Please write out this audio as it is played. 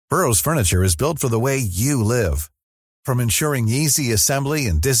Burrow's furniture is built for the way you live. From ensuring easy assembly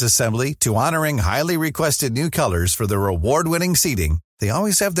and disassembly to honoring highly requested new colors for their award-winning seating, they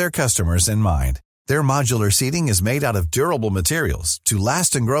always have their customers in mind. Their modular seating is made out of durable materials to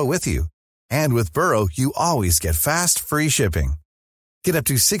last and grow with you. And with Burrow, you always get fast, free shipping. Get up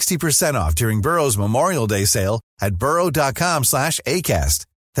to 60% off during Burrow's Memorial Day sale at burrow.com/ACAST.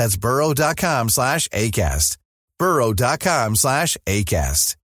 That's burrow.com/ACAST.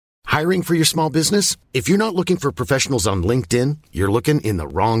 burrow.com/ACAST. Hiring for your small business? If you're not looking for professionals on LinkedIn, you're looking in the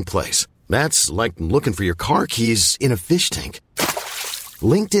wrong place. That's like looking for your car keys in a fish tank.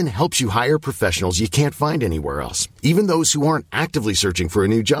 LinkedIn helps you hire professionals you can't find anywhere else, even those who aren't actively searching for a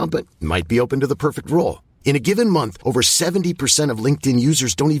new job but might be open to the perfect role. In a given month, over 70% of LinkedIn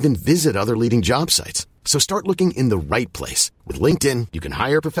users don't even visit other leading job sites. So start looking in the right place. With LinkedIn, you can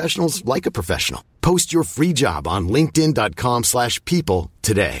hire professionals like a professional. Post your free job on linkedin.com/people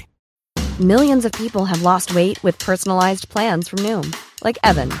today. Millions of people have lost weight with personalized plans from Noom. Like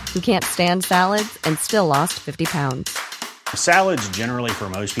Evan, who can't stand salads and still lost 50 pounds. Salads generally for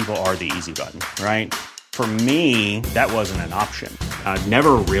most people are the easy button, right? For me, that wasn't an option. I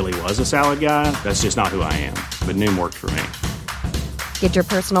never really was a salad guy. That's just not who I am. But Noom worked for me. Get your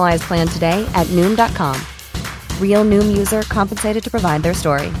personalized plan today at Noom.com. Real Noom user compensated to provide their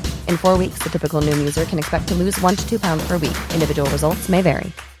story. In 4 weeks, the typical Noom user can expect to lose 1 to 2 pounds per week. Individual results may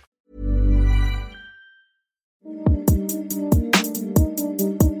vary.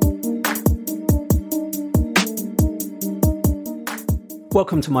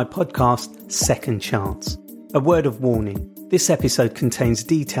 Welcome to my podcast, Second Chance. A word of warning, this episode contains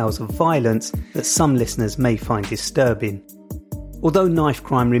details of violence that some listeners may find disturbing. Although knife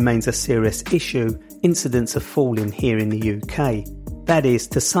crime remains a serious issue, incidents are falling here in the UK. That is,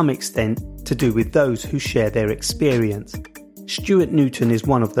 to some extent, to do with those who share their experience. Stuart Newton is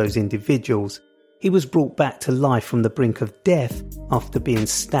one of those individuals. He was brought back to life from the brink of death after being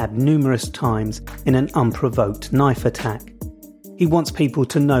stabbed numerous times in an unprovoked knife attack. He wants people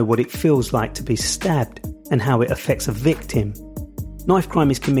to know what it feels like to be stabbed and how it affects a victim. Knife crime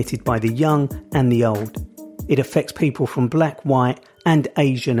is committed by the young and the old. It affects people from black, white and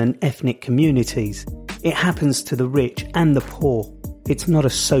Asian and ethnic communities. It happens to the rich and the poor. It's not a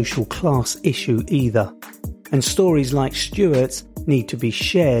social class issue either. And stories like Stuart's need to be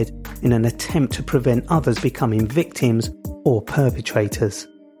shared in an attempt to prevent others becoming victims or perpetrators.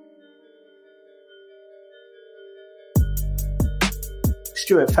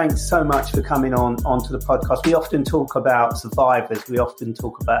 Stuart, thanks so much for coming onto the podcast. We often talk about survivors. We often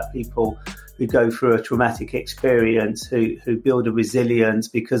talk about people who go through a traumatic experience, who build a resilience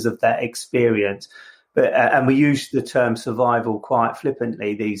because of that experience. But and we use the term survival quite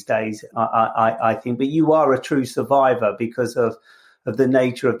flippantly these days, I think. But you are a true survivor because of the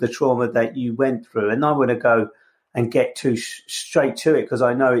nature of the trauma that you went through. And I want to go and get straight to it because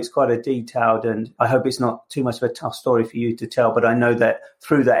I know it's quite a detailed, and I hope it's not too much of a tough story for you to tell, but I know that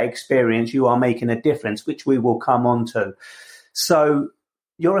through that experience you are making a difference, which we will come on to. So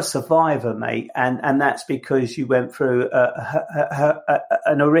you're a survivor, mate, and that's because you went through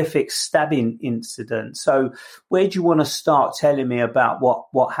an horrific stabbing incident. So where do you want to start telling me about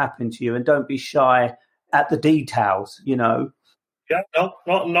what happened to you? And don't be shy at the details, you know. Yeah, no,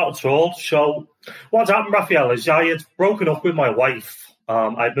 not at all. So what happened, Raphael, is I had broken up with my wife.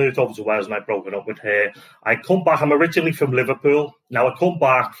 I'd moved over to Wales and I'd broken up with her. I come back. I'm originally from Liverpool. Now I come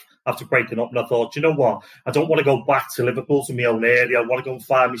back after breaking up and I thought, you know what? I don't want to go back to Liverpool, to my own area. I want to go and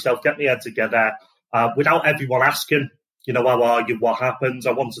find myself, get my head together without everyone asking, you know, how are you? What happened?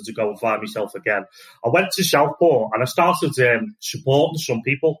 I wanted to go and find myself again. I went to Southport and I started supporting some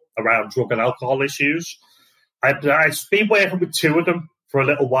people around drug and alcohol issues. I've been working with two of them for a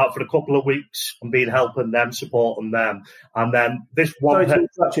little while, for a couple of weeks, and been helping them, supporting them. And then this one... Is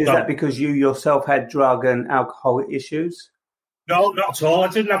that because you yourself had drug and alcohol issues? No, not at all. I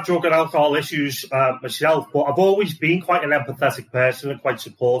didn't have drug and alcohol issues myself, but I've always been quite an empathetic person and quite a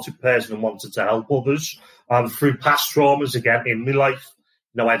supportive person and wanted to help others through past traumas again in my life.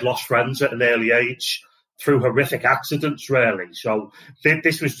 You know, I'd lost friends at an early age through horrific accidents, really. So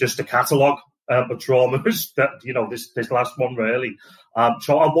this was just a catalogue of traumas that, you know, this last one really.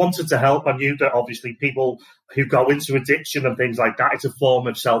 So I wanted to help. I knew that obviously people who go into addiction and things like that, it's a form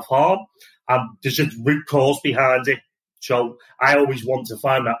of self-harm. There's a root cause behind it. So I always want to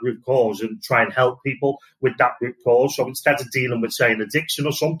find that root cause and try and help people with that root cause. So instead of dealing with, say, an addiction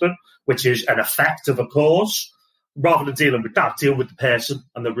or something, which is an effect of a cause, rather than dealing with that, deal with the person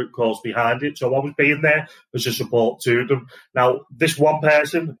and the root cause behind it. So I was being there as a support to them. Now, this one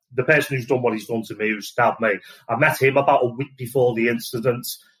person, the person who's done what he's done to me, who stabbed me, I met him about a week before the incident.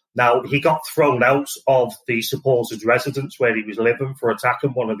 Now, he got thrown out of the supported residence where he was living for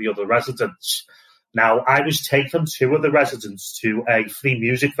attacking one of the other residents. Now, I was taken two of the residents to a free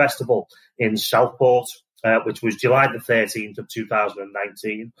music festival in Southport, which was July the 13th of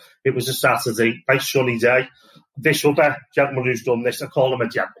 2019. It was a Saturday, nice sunny day. This other gentleman who's done this, I call him a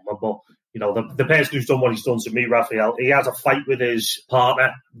gentleman, but, you know, the person who's done what he's done to me, Raphael, he had a fight with his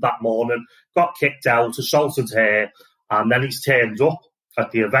partner that morning, got kicked out, assaulted her, and then he's turned up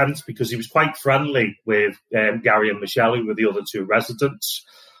at the event because he was quite friendly with Gary and Michelle, who were the other two residents.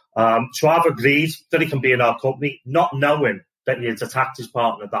 So I've agreed that he can be in our company, not knowing that he had attacked his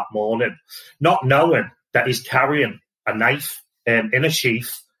partner that morning, not knowing that he's carrying a knife in a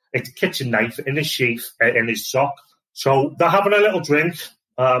sheath, a kitchen knife in a sheath in his sock. So they're having a little drink,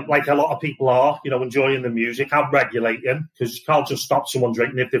 like a lot of people are, you know, enjoying the music. I'm regulating because you can't just stop someone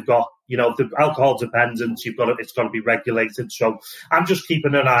drinking if they've got, you know, the alcohol dependence. It's got to be regulated. So I'm just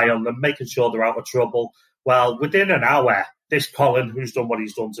keeping an eye on them, making sure they're out of trouble. Well, within an hour, this Colin, who's done what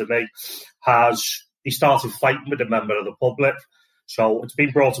he's done to me, he started fighting with a member of the public. So it's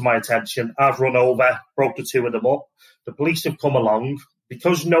been brought to my attention. I've run over, broke the two of them up. The police have come along.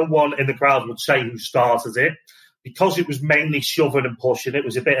 Because no one in the crowd would say who started it, because it was mainly shoving and pushing, it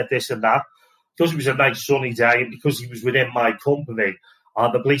was a bit of this and that, because it was a nice sunny day, and because he was within my company,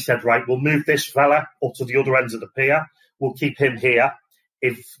 the police said, right, we'll move this fella up to the other end of the pier. We'll keep him here.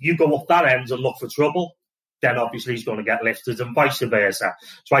 If you go up that end and look for trouble, then obviously he's going to get lifted and vice versa.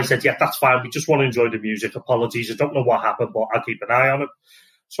 So I said, yeah, that's fine. We just want to enjoy the music. Apologies. I don't know what happened, but I'll keep an eye on it.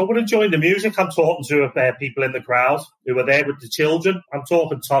 So we're enjoying the music. I'm talking to people in the crowd who are there with the children. I'm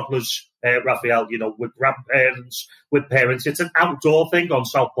talking toddlers, Raphael, you know, with grandparents, with parents. It's an outdoor thing on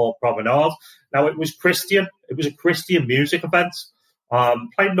Southport Promenade. Now, it was Christian. It was a Christian music event.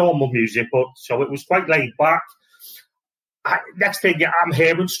 Playing normal music, but so it was quite laid back. Next thing, I'm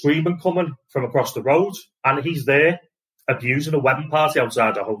hearing screaming coming from across the road, and he's there abusing a wedding party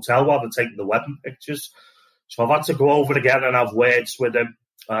outside a hotel while they're taking the wedding pictures. So I've had to go over again and have words with him.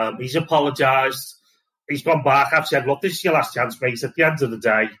 He's apologised. He's gone back. I've said, look, this is your last chance, mate. At the end of the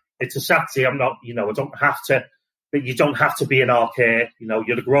day, it's a Saturday. I'm not, you know, I don't have to, but you don't have to be in our care. You know,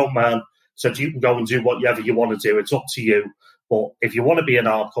 you're a grown man, so you can go and do whatever you want to do. It's up to you. But if you want to be in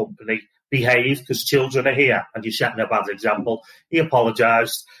our company, behave, because children are here and you're setting a bad example. He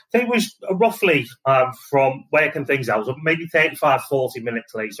apologised. I think it was roughly from working things out, maybe 35, 40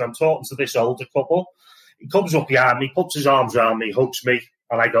 minutes later, I'm talking to this older couple. He comes up behind me, puts his arms around me, hugs me,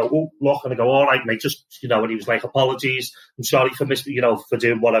 and I go, oh, look, and I go, all right, mate, just, you know, and he was like, apologies, I'm sorry for for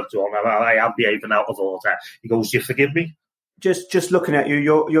doing what I've done. I am behaving out of order. He goes, do you forgive me? Just looking at you,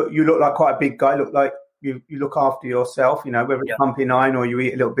 you look like quite a big guy. Look like you look after yourself, you know, whether it's pumping iron or you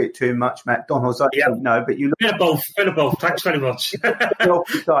eat a little bit too much McDonald's, I don't know, but you look... Bit of both. Thanks very much.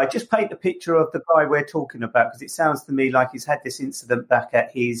 Guy. Just paint the picture of the guy we're talking about, because it sounds to me like he's had this incident back at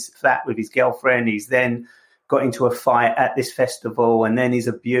his flat with his girlfriend. He's then got into a fight at this festival, and then he's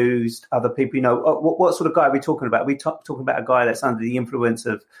abused other people. You know, what sort of guy are we talking about? Are we talking about a guy that's under the influence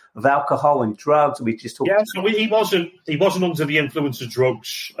of alcohol and drugs? Are we just talking? Yeah, so he wasn't under the influence of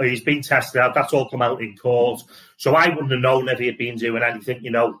drugs. He's been tested out. That's all come out in court. So I wouldn't have known if he had been doing anything,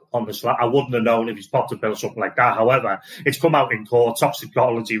 you know, on the slab. I wouldn't have known if he's popped a pill or something like that. However, it's come out in court,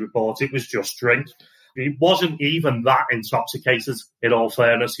 toxicology report. It was just drink. He wasn't even that intoxicated, in all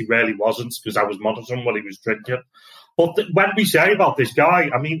fairness. He really wasn't, because I was monitoring what he was drinking. But when we say about this guy,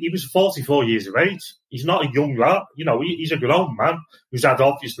 I mean, he was 44 years of age. He's not a young lad. You know, he's a grown man who's had,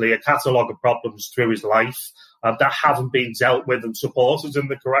 obviously, a catalogue of problems through his life that haven't been dealt with and supported in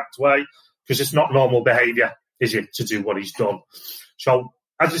the correct way, because it's not normal behaviour, is it, to do what he's done. So,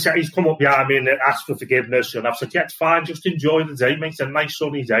 as I said, he's come up behind me and asked for forgiveness, and I've said, yeah, it's fine, just enjoy the day, mate. It's a nice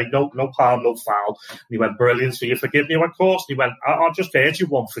sunny day, no harm, no foul. And he went, brilliant, so you forgive me? I went, of course. And he went, I'll just urge you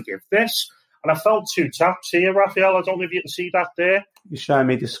won't forgive this. And I felt 2 taps here, Raphael. I don't know if you can see that there. You're showing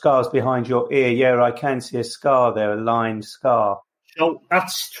me the scars behind your ear. Yeah, I can see a scar there, a lined scar. So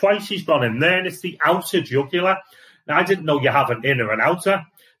that's twice he's gone in there, and it's the outer jugular. Now, I didn't know you have an inner and outer.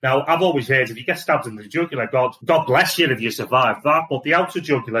 Now, I've always heard if you get stabbed in the jugular, God bless you if you survive that. But the outer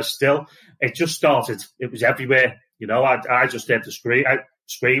jugular still, it just started. It was everywhere. You know, I just heard the scream. I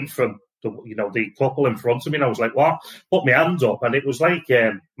screamed from the couple in front of me, and I was like, what? Put my hand up, and it was like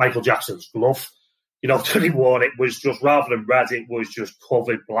Michael Jackson's glove. You know, that he wore, it was just, rather than red, it was just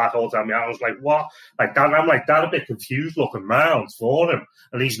covered black all down me. I was like, what? Like that, I'm like that, a bit confused looking round for him,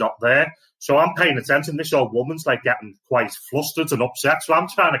 and he's not there. So I'm paying attention. This old woman's like getting quite flustered and upset. So I'm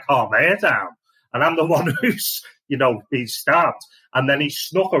trying to calm her down. And I'm the one who's, been stabbed. And then he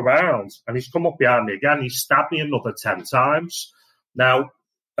snuck around and he's come up behind me again. He stabbed me another 10 times. Now,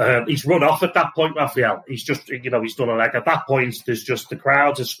 He's run off at that point, Raphael. He's just, he's done a leg. At that point, there's just the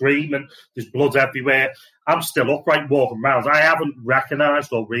crowds are screaming. There's blood everywhere. I'm still upright walking around. I haven't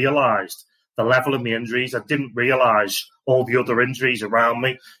recognised or realised the level of my injuries. I didn't realise all the other injuries around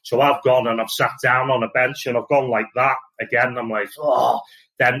me. So I've gone and I've sat down on a bench and I've gone like that again. I'm like, oh.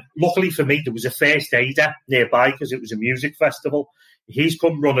 Then luckily for me, there was a first aider nearby because it was a music festival. He's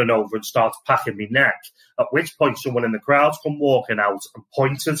come running over and started packing me neck, at which point someone in the crowd's come walking out and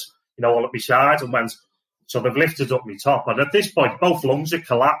pointed, all at my side and went, so they've lifted up my top. And at this point, both lungs had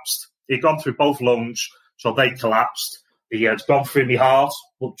collapsed. He'd gone through both lungs, so they collapsed. He had gone through my heart,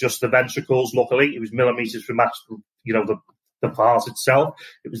 but just the ventricles, luckily. It was millimetres from, the heart itself.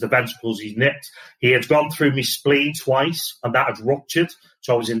 It was the ventricles he nipped. He had gone through my spleen twice, and that had ruptured,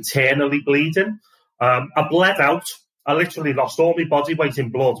 so I was internally bleeding. I bled out. I literally lost all my body weight in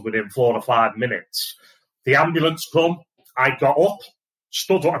blood within 4 or 5 minutes. The ambulance come. I got up,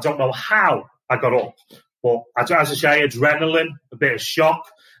 stood up. I don't know how I got up, but as I say, adrenaline, a bit of shock.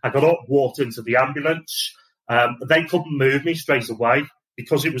 I got up, walked into the ambulance. They couldn't move me straight away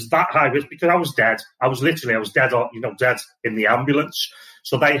because it was that high risk, because I was dead. I was dead, dead in the ambulance.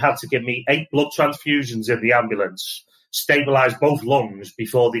 So they had to give me 8 blood transfusions in the ambulance, stabilise both lungs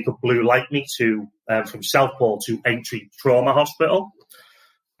before they could blue light me to from Southport to Aintree Trauma Hospital.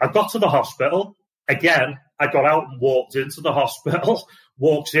 I got to the hospital. Again, I got out and walked into the hospital.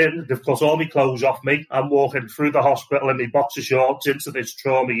 Walked in, they've cut all my clothes off me. I'm walking through the hospital in my boxer shorts into this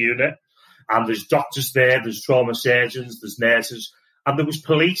trauma unit. And there's doctors there, there's trauma surgeons, there's nurses, and there was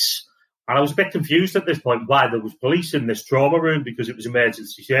police. And I was a bit confused at this point why there was police in this trauma room, because it was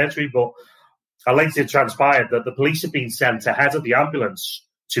emergency surgery. But I later transpired that the police had been sent ahead of the ambulance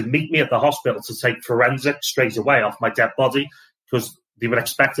to meet me at the hospital to take forensics straight away off my dead body, because they were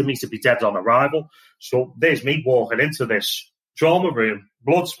expecting me to be dead on arrival. So there's me walking into this trauma room,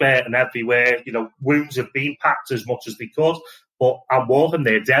 blood spurting everywhere, wounds have been packed as much as they could, but I'm walking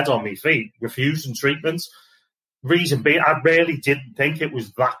there dead on my feet, refusing treatment. Reason being, I really didn't think it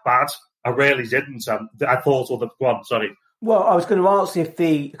was that bad. I really didn't. I thought, go on, sorry. Well, I was going to ask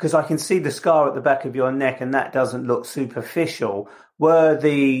because I can see the scar at the back of your neck and that doesn't look superficial. Were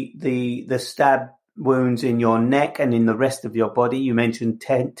the stab wounds in your neck and in the rest of your body, you mentioned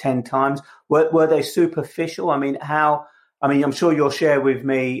 10 times, were they superficial? I'm sure you'll share with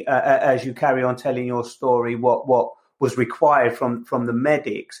me as you carry on telling your story what was required from the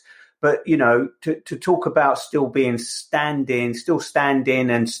medics. But, to talk about still standing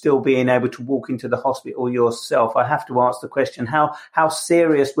and still being able to walk into the hospital yourself, I have to ask the question, how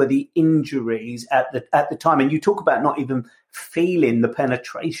serious were the injuries at the time? And you talk about not even feeling the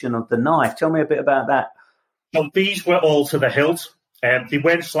penetration of the knife. Tell me a bit about that. Well, these were all to the hilt. They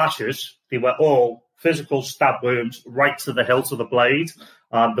weren't slashes. They were all physical stab wounds right to the hilt of the blade.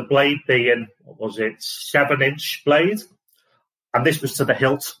 The blade being, 7-inch blade? And this was to the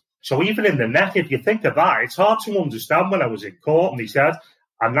hilt. So even in the neck, if you think of that, it's hard to understand. When I was in court and he said,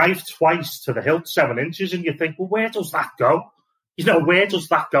 a knife twice to the hilt, 7 inches, and you think, well, where does that go? Where does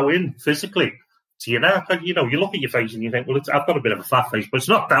that go in physically to your neck? You look at your face and you think, well, I've got a bit of a fat face, but it's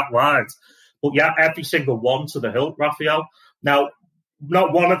not that wide. But yeah, every single one to the hilt, Raphael. Now,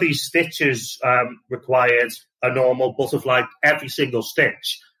 not one of these stitches required a normal butterfly. Every single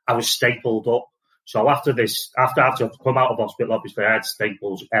stitch, I was stapled up. So after I've come out of hospital, obviously I had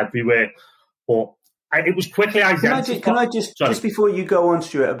staples everywhere. But it was quickly identified. Can I just before you go on,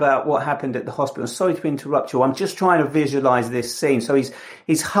 Stuart, about what happened at the hospital? Sorry to interrupt you. I'm just trying to visualise this scene. So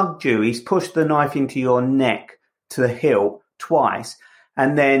he's hugged you. He's pushed the knife into your neck to the hilt twice,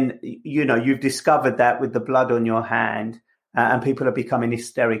 and then you've discovered that with the blood on your hand, and people are becoming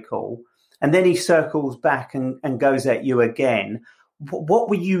hysterical. And then he circles back and goes at you again. What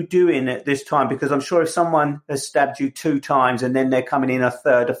were you doing at this time? Because I'm sure if someone has stabbed you 2 times and then they're coming in a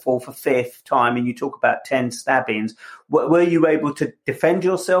third, a fourth, a fifth time, and you talk about 10 stabbings, were you able to defend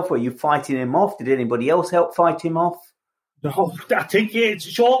yourself? Were you fighting him off? Did anybody else help fight him off? No, I think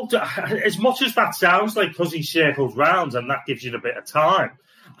it's all, as much as that sounds like because he circles round and that gives you a bit of time,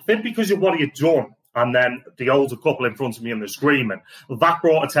 I think because of what he had done, and then the older couple in front of me and they're screaming, that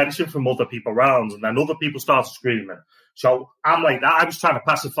brought attention from other people around, and then other people started screaming. So I'm like that. I was trying to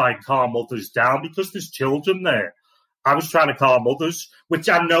pacify and calm others down because there's children there. I was trying to calm others, which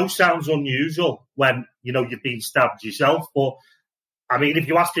I know sounds unusual when, you've been stabbed yourself. But, if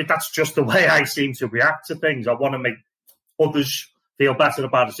you ask me, that's just the way I seem to react to things. I want to make others feel better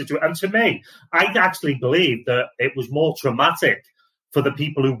about the situation. And to me, I actually believe that it was more traumatic for the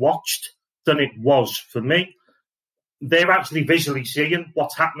people who watched than it was for me. They're actually visually seeing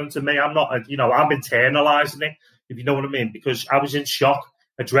what's happening to me. I'm not, I'm internalising it, if you know what I mean, because I was in shock.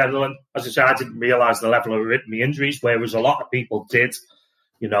 adrenaline. As I said, I didn't realise the level of my injuries, whereas a lot of people did,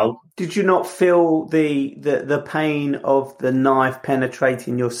 you know. Did you not feel the pain of the knife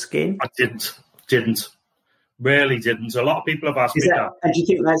penetrating your skin? I didn't. Really didn't. A lot of people have asked me that. And do you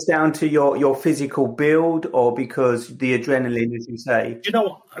think that's down to your physical build or because the adrenaline, as you say? You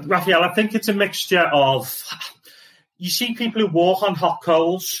know, Raphael, I think it's a mixture of... You see people who walk on hot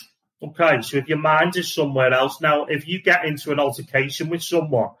coals. Okay, so if your mind is somewhere else. Now, if you get into an altercation with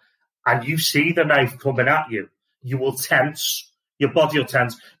someone and you see the knife coming at you, you will tense. Your body will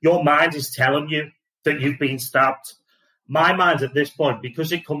tense. Your mind is telling you that you've been stabbed. My mind at this point,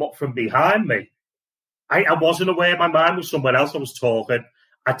 because it come up from behind me, I wasn't aware my mind was somewhere else. I was talking.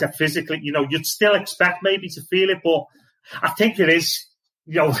 I physically, you know, you'd still expect maybe to feel it, but I think it is,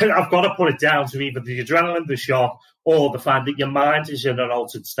 you know, I've got to put it down to either the adrenaline, the shock, or the fact that your mind is in an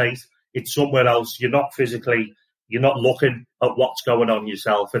altered state. It's somewhere else. You're not looking at what's going on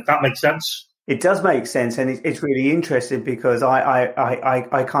yourself, if that makes sense. It does make sense, and it's really interesting because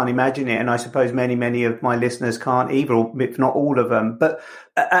I can't imagine it, and I suppose many of my listeners can't either, if not all of them. But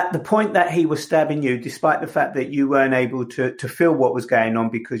at the point that he was stabbing you, despite the fact that you weren't able to feel what was going on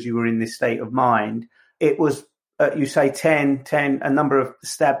because you were in this state of mind, it was, you say 10, a number of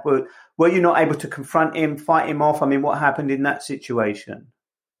stab. Were you not able to confront him, fight him off? I mean, what happened in that situation?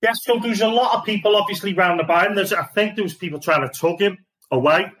 Yes, so there's a lot of people obviously round the bar, and I think there was people trying to tug him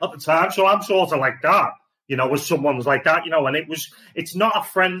away at the time. So I'm sort of like that, you know, as someone's like that, you know, and it's not a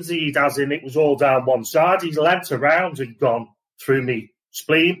frenzied as in it was all down one side. He's leant around and gone through me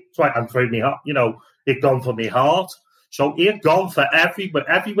spleen, and through me, you know, it gone for me heart. So he had gone for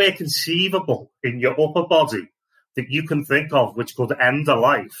everywhere conceivable in your upper body that you can think of, which could end a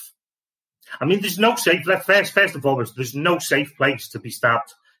life. I mean, there's no safe, first and foremost, there's no safe place to be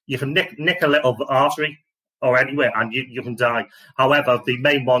stabbed. You can nick a little artery or anywhere and you can die. However, the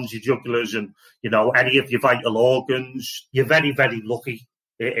main ones, your jugulars and, you know, any of your vital organs, you're very, very lucky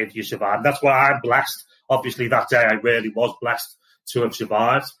if you survive. That's why I'm blessed. Obviously, that day I really was blessed to have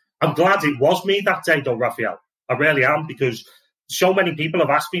survived. I'm glad it was me that day, though, Raphael. I really am, because so many people have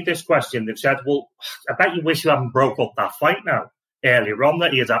asked me this question. They've said, well, I bet you wish you hadn't broke up that fight now earlier on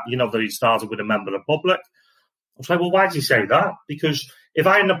that he started with a member of the public. I was like, well, why did you say that? Because if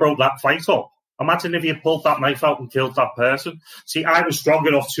I hadn't broke that fight up, imagine if you had pulled that knife out and killed that person. See, I was strong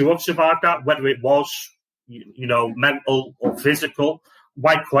enough to have survived that, whether it was, you know, mental or physical.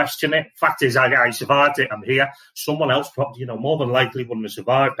 Why question it? Fact is, I survived it. I'm here. Someone else probably, you know, more than likely wouldn't have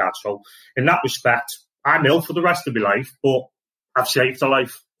survived that. So in that respect, I'm ill for the rest of my life, but I've saved a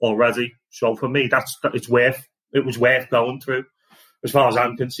life already. So for me, it was worth going through, as far as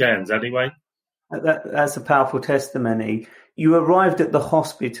I'm concerned, anyway. That's a powerful testimony. You arrived at the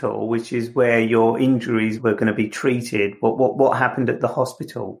hospital, which is where your injuries were going to be treated. What happened at the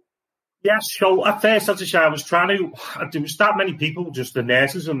hospital? Yes, so at first, as I say, there was that many people, just the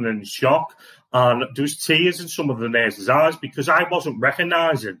nurses, and in shock. And there was tears in some of the nurses' eyes because I wasn't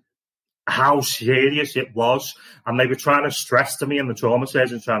recognising how serious it was. And they were trying to stress to me, and the trauma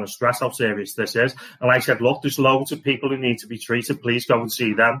surgeon trying to stress how serious this is. And I said, look, there's loads of people who need to be treated. Please go and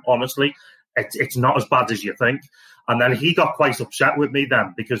see them. Honestly, it's not as bad as you think. And then he got quite upset with me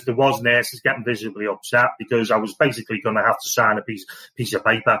then, because there was nurses getting visibly upset because I was basically going to have to sign a piece of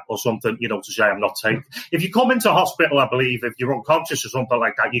paper or something, you know, to say I'm not safe. If you come into hospital, I believe, if you're unconscious or something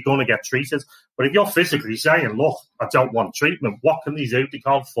like that, you're going to get treated. But if you're physically saying, look, I don't want treatment, what can they do? They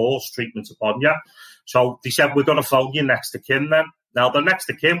can't force treatment upon you. So they said, we're going to phone you next of kin then. Now, the next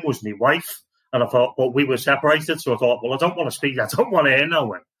of kin was my wife. And I thought, well, we were separated. So I thought, well, I don't want to speak. I don't want to hear no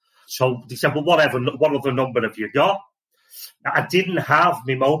one. So they said, well, what other number have you got? I didn't have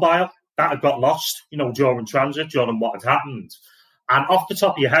my mobile. That had got lost, you know, during transit, during what had happened. And off the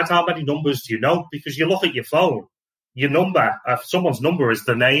top of your head, how many numbers do you know? Because you look at your phone, your number, someone's number is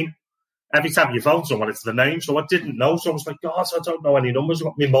the name. Every time you phone someone, it's the name. So I didn't know. So I was like, God, I don't know any numbers.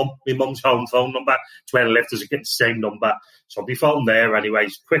 I've got my mum's home phone number. It's where I lived, as I get the same number. So I phoned there anyway.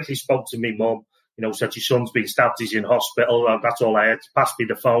 Quickly spoke to my mum. You know, said your son's been stabbed, he's in hospital. And that's all I had. Passed me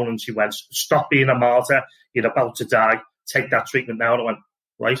the phone and she went, stop being a martyr. You're about to die. Take that treatment now. And I went,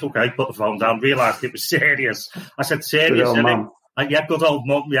 right, okay, put the phone down. Realised it was serious. I said, serious, innit? And yeah, good old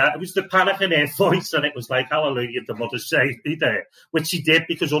mum, yeah. It was the panic in her voice, and it was like, hallelujah, the mother saved me there. Which she did,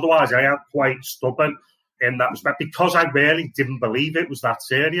 because otherwise I am quite stubborn in that respect, because I really didn't believe it was that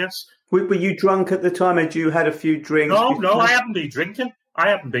serious. Were you drunk at the time? Had you had a few drinks? No, I haven't been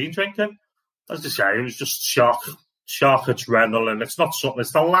drinking. As I say, it was just shock, adrenaline. It's not something,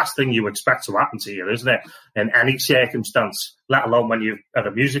 it's the last thing you expect to happen to you, isn't it? In any circumstance, let alone when you're at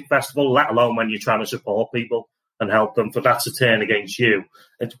a music festival, let alone when you're trying to support people and help them, for that to turn against you,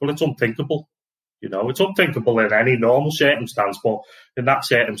 it's unthinkable. It's unthinkable in any normal circumstance, but in that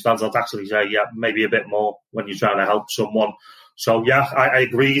circumstance, I'd actually say, yeah, maybe a bit more when you're trying to help someone. So, yeah, I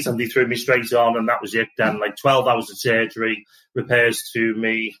agreed, and they threw me straight on, and that was it then. 12 hours of surgery, repairs to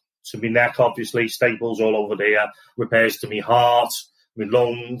me neck, obviously, staples all over there, repairs to my heart, my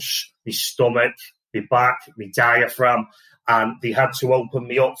lungs, my stomach, my back, my diaphragm, and they had to open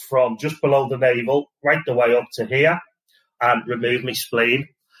me up from just below the navel right the way up to here and remove my spleen.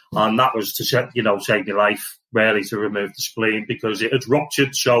 And that was to, save my life, really, to remove the spleen, because it had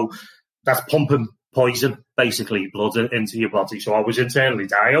ruptured. So that's pumping poison, basically, blood into your body. So I was internally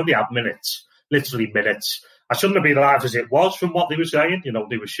dying. I only had minutes, literally minutes. I shouldn't have been alive as it was from what they were saying.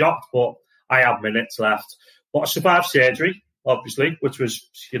 They were shocked, but I had minutes left. But I survived surgery, obviously, which was,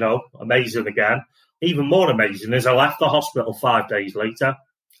 amazing again. Even more amazing is I left the hospital 5 days later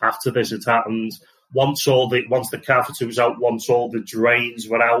after this had happened. Once the catheter was out, once all the drains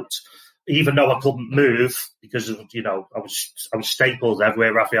were out, even though I couldn't move because of, I was stapled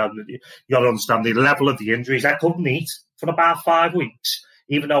everywhere, Raphael. You got to understand the level of the injuries. I couldn't eat for about 5 weeks,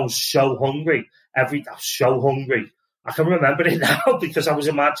 even though I was so hungry. I was so hungry. I can remember it now because I was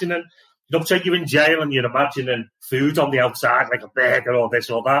imagining, say you're in jail and you're imagining food on the outside, like a burger or this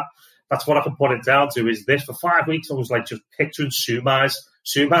or that. That's what I can put it down to, is this. For 5 weeks, I was just picturing sumais.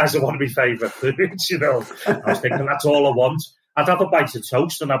 Sumais are one of my favourite foods, I was thinking, that's all I want. I'd have a bite of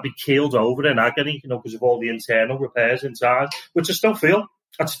toast and I'd be keeled over in agony, because of all the internal repairs inside, which I still feel.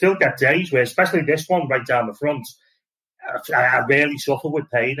 I'd still get days where, especially this one right down the front, I really suffer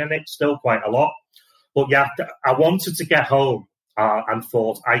with pain in it, still quite a lot. But yeah, I wanted to get home and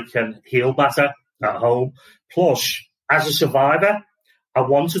thought I can heal better at home. Plus, as a survivor, I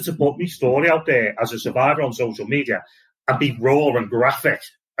wanted to put my story out there as a survivor on social media and be raw and graphic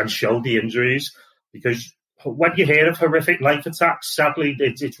and show the injuries, because when you hear of horrific knife attacks, sadly,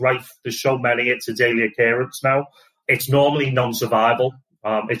 it's rife. There's so many, it's a daily occurrence now. It's normally non-survival.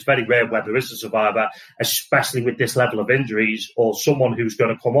 It's very rare where there is a survivor, especially with this level of injuries, or someone who's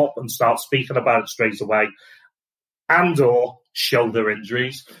going to come up and start speaking about it straight away and or show their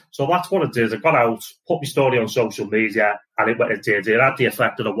injuries. So that's what it did. I got out, put my story on social media, and it had the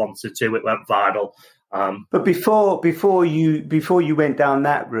effect that I wanted to. It went viral. But before you went down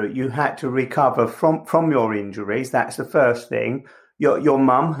that route, you had to recover from your injuries. That's the first thing. Your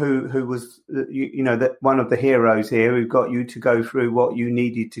mum, who was that one of the heroes here, who got you to go through what you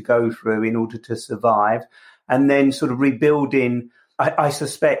needed to go through in order to survive, and then sort of rebuilding, I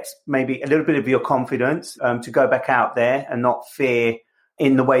suspect, maybe a little bit of your confidence to go back out there and not fear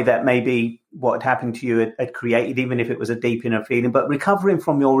in the way that maybe what had happened to you had created, even if it was a deep inner feeling, but recovering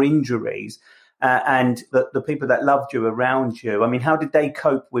from your injuries. And the people that loved you around you. I mean, how did they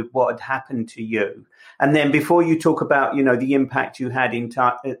cope with what had happened to you? And then before you talk about, the impact you had in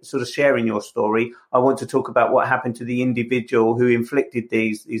sort of sharing your story, I want to talk about what happened to the individual who inflicted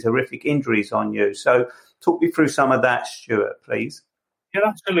these horrific injuries on you. So talk me through some of that, Stuart, please. Yeah,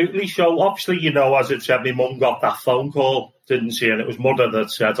 absolutely. So obviously, as it said, my mum got that phone call, didn't she? And it was mother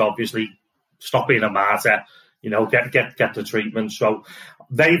that said, obviously, stop being a martyr, get the treatment. So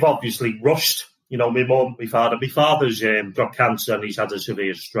they've obviously rushed. My mum, my father. My father's got cancer and he's had a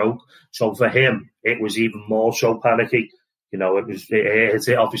severe stroke. So for him, it was even more so panicky. It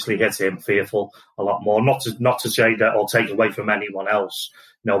obviously hit him fearful a lot more. Not to say that or take away from anyone else.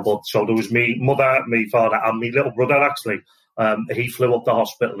 But so there was me, mother, my father, and my little brother actually. He flew up the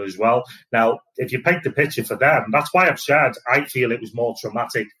hospital as well. Now, if you paint the picture for them, that's why I've said I feel it was more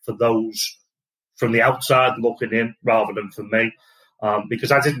traumatic for those from the outside looking in rather than for me.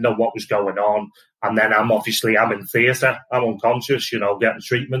 Because I didn't know what was going on. And then I'm in theatre. I'm unconscious, getting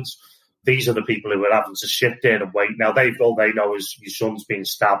treatments. These are the people who are having to sit there and wait. Now, all they know is your son's being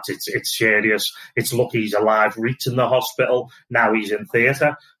stabbed. It's serious. It's lucky he's alive, reaching the hospital. Now he's in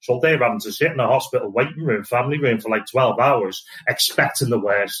theatre. So they're having to sit in a hospital waiting room, family room for 12 hours, expecting the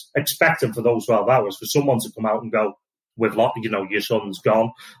worst, expecting for those 12 hours for someone to come out and go, your son's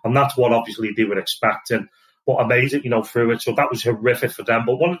gone. And that's what obviously they were expecting. But I made it, through it. So that was horrific for them.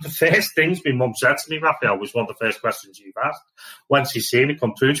 But one of the first things my mum said to me, Raphael, was one of the first questions you've asked. When she seen it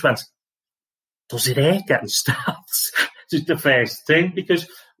come through, she went, does it hurt getting stabbed? Just the first thing. Because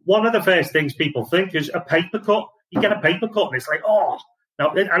one of the first things people think is a paper cut. You get a paper cut and it's like, oh.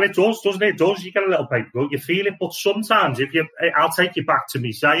 Now, and it does, doesn't it? It does. You get a little paper cut. You feel it. But sometimes, I'll take you back to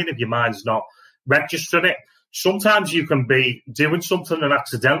me saying, if your mind's not registering it, sometimes you can be doing something and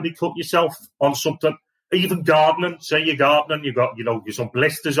accidentally cut yourself on something. Even gardening, say you're gardening, you've got, some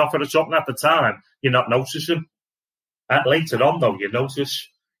blisters off it or something at the time, you're not noticing. Later on, though, you notice,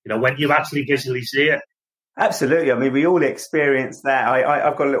 when you actually visually see it. Absolutely. I mean, we all experienced that.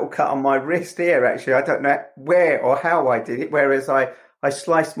 I've got a little cut on my wrist here, actually. I don't know where or how I did it, whereas I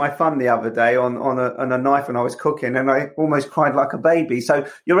sliced my thumb the other day on a knife when I was cooking, and I almost cried like a baby. So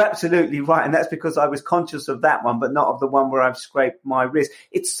you're absolutely right. And that's because I was conscious of that one, but not of the one where I've scraped my wrist.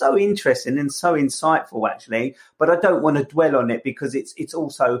 It's so interesting and so insightful, actually, but I don't want to dwell on it because it's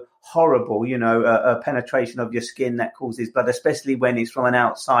also horrible, a penetration of your skin that causes blood, especially when it's from an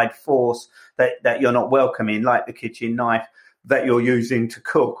outside force that you're not welcoming, like the kitchen knife that you're using to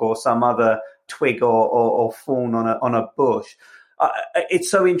cook or some other twig or thorn on a bush.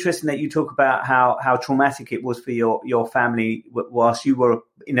 It's so interesting that you talk about how traumatic it was for your family whilst you were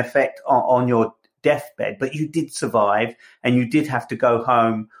in effect on your deathbed, but you did survive and you did have to go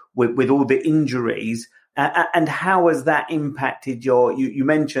home with all the injuries. And how has that impacted you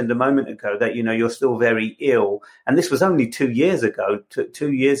mentioned a moment ago that, you're still very ill, and this was only 2 years ago,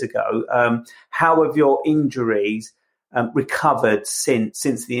 2 years ago. How have your injuries recovered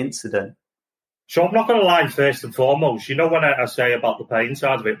since the incident? So I'm not going to lie, first and foremost, when I say about the pain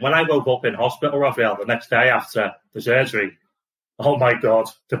side of it, when I woke up in hospital, Raphael, the next day after the surgery, oh my God,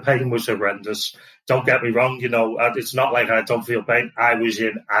 the pain was horrendous. Don't get me wrong, it's not like I don't feel pain. I was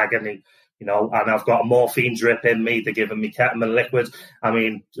in agony, and I've got a morphine drip in me. They're giving me ketamine liquid. I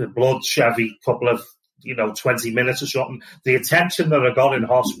mean, the blood every couple of, 20 minutes or something. The attention that I got in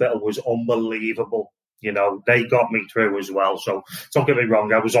hospital was unbelievable. They got me through as well. So don't get me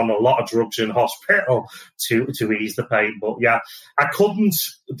wrong, I was on a lot of drugs in hospital to ease the pain. But yeah,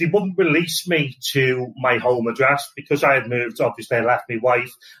 they wouldn't release me to my home address because I had moved. Obviously, I left my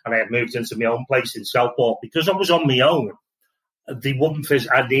wife and I had moved into my own place in Southport. Because I was on my own, they wouldn't.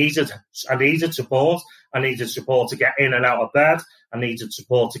 I needed support. I needed support to get in and out of bed. I needed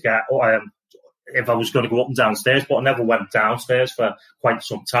support to get, if I was going to go up and downstairs, but I never went downstairs for quite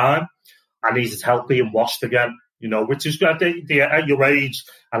some time. I needed help being washed again, which is at your age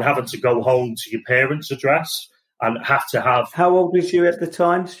and having to go home to your parents' address and have to have. How old was you at the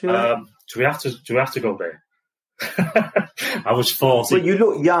time, Stuart? Do we have to go there? I was 40. Well, you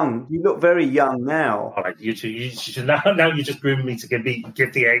look young. You look very young now. All right, now you're just grooming me to give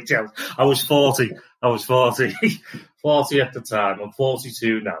the age out. I was 40. 40 at the time. I'm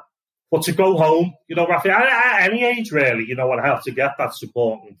 42 now. But to go home, Raphael, at any age really, I have to get that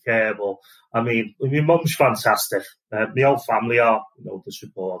support and care. But I mean, my mum's fantastic. My whole family are, the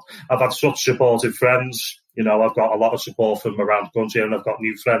support. I've had such supportive friends. I've got a lot of support from around the country, and I've got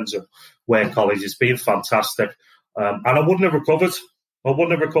new friends at Ware College. It's been fantastic. And I wouldn't have recovered. I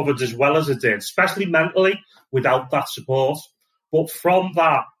wouldn't have recovered as well as I did, especially mentally, without that support. But from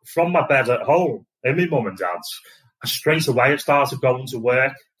my bed at home, in my mum and dad's, straight away I started going to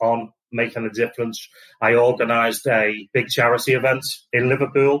work on making a difference. I organised a big charity event in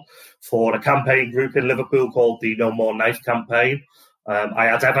Liverpool for a campaign group in Liverpool called the No More Knife Campaign. I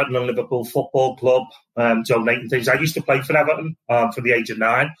had Everton and Liverpool Football Club donating things. I used to play for Everton from the age of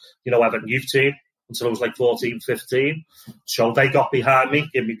 9, Everton youth team, until I was like 14, 15. So they got behind me,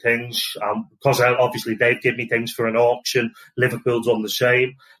 give me things. Because obviously they'd give me things for an auction. Liverpool done the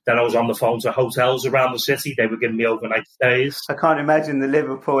same. Then I was on the phone to hotels around the city. They were giving me overnight stays. I can't imagine the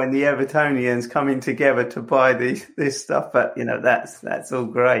Liverpool and the Evertonians coming together to buy this stuff, but that's all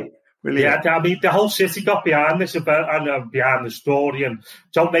great. Brilliant. Yeah, I mean, the whole city got behind this event and behind the story and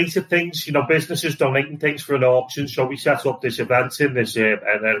donated things, businesses donating things for an auction. So we set up this event in this in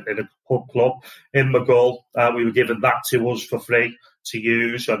a pub club in Maghull. We were given that to us for free to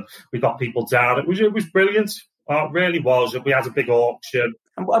use, and we got people down. It was brilliant. It really was. We had a big auction.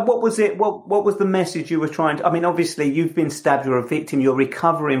 And what was it? What was the message you were trying to? I mean, obviously, you've been stabbed. You're a victim. You're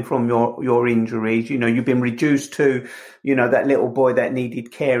recovering from your injuries. You've been reduced to, that little boy that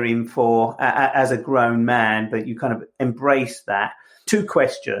needed caring for as a grown man. But you kind of embraced that. 2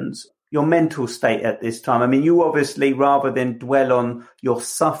 questions. Your mental state at this time. I mean, you obviously, rather than dwell on your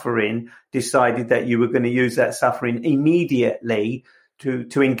suffering, decided that you were going to use that suffering immediately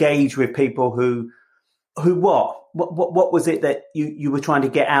to engage with people who what? What was it that you were trying to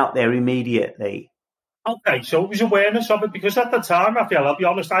get out there immediately? Okay, so it was awareness of it, because at the time, Raphael, I'll be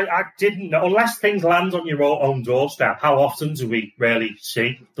honest, I didn't know, unless things land on your own doorstep, how often do we really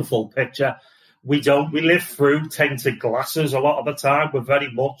see the full picture? We don't. We live through tinted glasses a lot of the time. We're very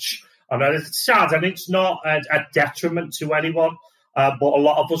much, and it's sad, and it's not a detriment to anyone, but a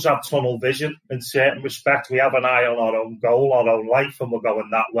lot of us have tunnel vision in certain respects. We have an eye on our own goal, our own life, and we're going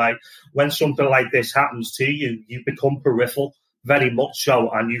that way. When something like this happens to you, you become peripheral, very much so,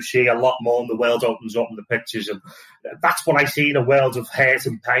 and you see a lot more, and the world opens up in the pictures. And that's what I see in a world of hurt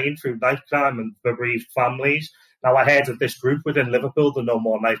and pain through knife crime and bereaved families. Now, I heard of this group within Liverpool, the No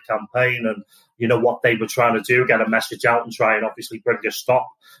More Knife campaign, and, what they were trying to do, get a message out and try and obviously bring a stop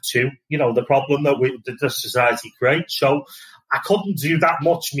to, the problem that the society creates. So I couldn't do that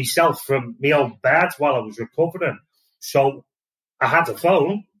much myself from my own bed while I was recovering. So I had a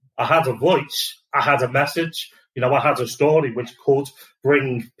phone, I had a voice, I had a message, I had a story which could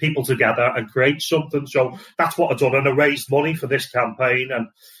bring people together and create something. So that's what I've done, and I raised money for this campaign. And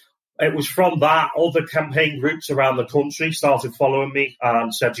it was from that, other campaign groups around the country started following me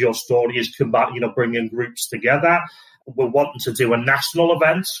and said, your story is bringing groups together. We're wanting to do a national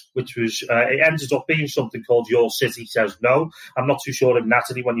event, which was, it ended up being something called Your City Says No. I'm not too sure if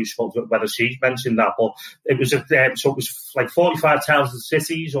Natalie, when you spoke to it, whether she mentioned that, but it was, so it was like 45 towns and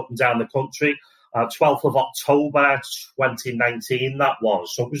cities up and down the country. 12th of October 2019, that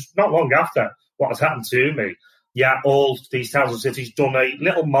was. So it was not long after what had happened to me. Yeah, all these towns and cities done a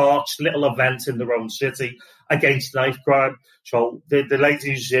little march, little event in their own city against knife crime. So the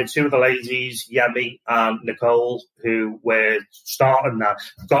ladies, two of the ladies, Yemi and Nicole, who were starting that,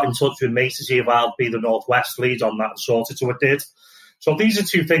 got in touch with me to see if I'll be the Northwest lead on that, sorted. So I did. So these are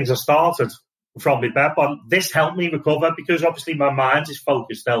two things I started from my bed. But this helped me recover because obviously my mind is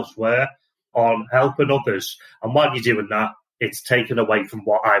focused elsewhere on helping others. And while you're doing that, it's taken away from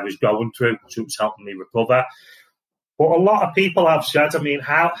what I was going through. So it's helping me recover. But a lot of people have said,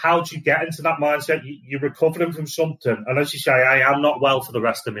 how do you get into that mindset? You're recovering from something. And as you say, I am not well for the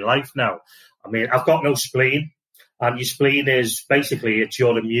rest of my life now. I've got no spleen. And your spleen is basically, it's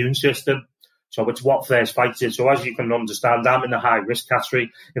your immune system. So it's what first fights it. So as you can understand, I'm in the high risk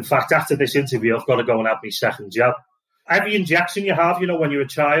category. In fact, after this interview, I've got to go and have my second jab. Every injection you have, when you're a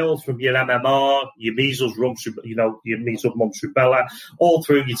child, from your MMR, your measles, your measles, mumps, rubella, all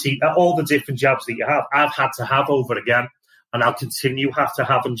through your teeth, all the different jabs that you have, I've had to have over again, and I'll continue have to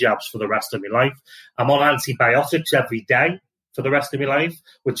have jabs for the rest of my life. I'm on antibiotics every day for the rest of my life,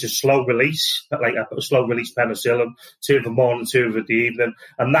 which is slow release, like a slow release penicillin, 2 in the morning, 2 in the evening,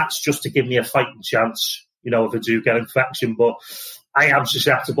 and that's just to give me a fighting chance, if I do get infection. But I am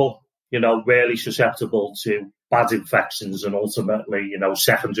susceptible, really susceptible to bad infections and ultimately,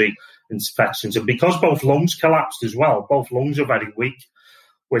 secondary infections. And because both lungs collapsed as well, both lungs are very weak,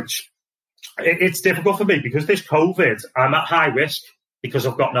 which it's difficult for me because this COVID, I'm at high risk because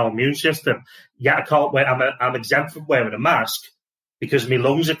I've got no immune system. Yet I can't wear, I'm exempt from wearing a mask because my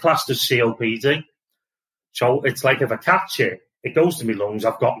lungs are classed as COPD. So it's like if I catch it, it goes to my lungs,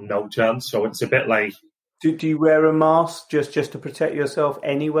 I've got no chance. So it's a bit like... Do you wear a mask just to protect yourself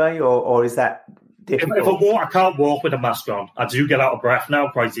anyway, or is that difficult? If I walk, I can't walk with a mask on. I do get out of breath now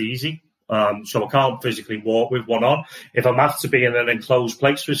quite easy, so I can't physically walk with one on. If I'm have to be in an enclosed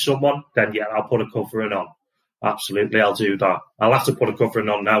place with someone, then yeah, I'll put a covering on. Absolutely, I'll do that. I'll have to put a covering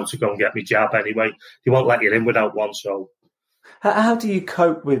on now to go and get my jab anyway. They won't let you in without one, so... How do you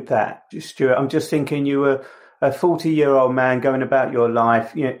cope with that, Stuart? I'm just thinking you were a 40-year-old man going about your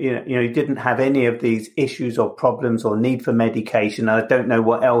life. You didn't have any of these issues or problems or need for medication. I don't know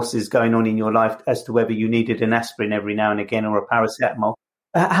what else is going on in your life as to whether you needed an aspirin every now and again or a paracetamol.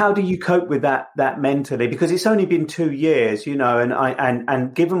 How do you cope with that mentally? Because it's only been 2 years,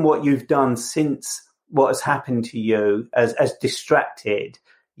 and given what you've done since what has happened to you as distracted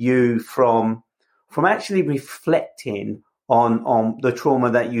you from actually reflecting on the trauma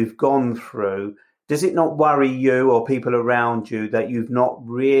that you've gone through. Does it not worry you or people around you that you've not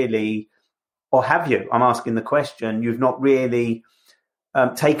really, or have you? I'm asking the question. You've not really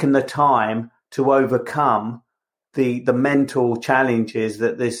taken the time to overcome the mental challenges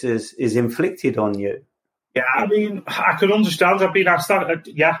that this is inflicted on you. Yeah, I can understand. I've been asked that.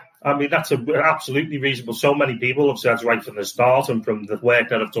 That's absolutely reasonable. So many people have said right from the start and from the work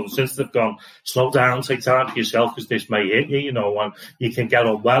that I've done since, they've gone, slow down, take time for yourself because this may hit you, and you can get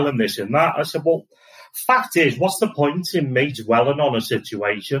unwell and this and that. I said, well, fact is, what's the point in me dwelling on a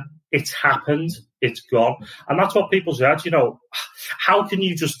situation? It's happened. It's gone. And that's what people said, how can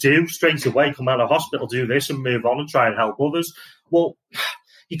you just do straight away, come out of hospital, do this and move on and try and help others? Well,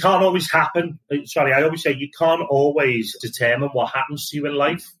 you can't always I always say you can't always determine what happens to you in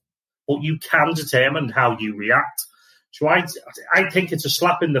life, but you can determine how you react. So I think it's a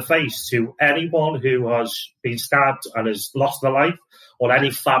slap in the face to anyone who has been stabbed and has lost their life, or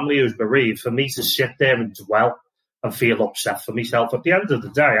any family who's bereaved, for me to sit there and dwell and feel upset for myself. At the end of the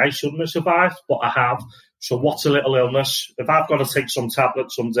day, I shouldn't have survived, but I have. So what's a little illness? If I've got to take some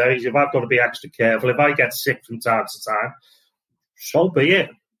tablets some days, if I've got to be extra careful, if I get sick from time to time, so be it.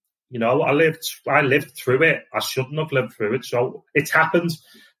 I lived through it. I shouldn't have lived through it. So it's happened.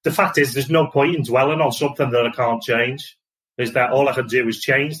 The fact is, there's no point in dwelling on something that I can't change. Is that all I can do is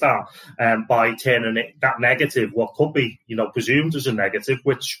change that by turning that negative, what could be, presumed as a negative,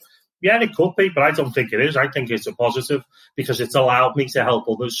 which, yeah, it could be, but I don't think it is. I think it's a positive because it's allowed me to help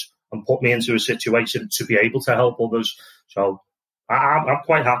others and put me into a situation to be able to help others. So I'm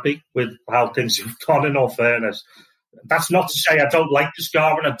quite happy with how things have gone, in all fairness. That's not to say I don't like the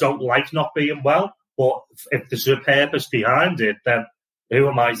scar and I don't like not being well, but if there's a purpose behind it, then who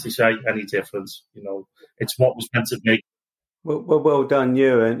am I to say any difference? It's what was meant to be. Well done,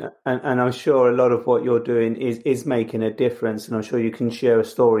 you, and I'm sure a lot of what you're doing is making a difference, and I'm sure you can share a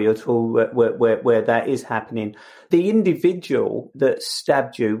story or two where that is happening. The individual that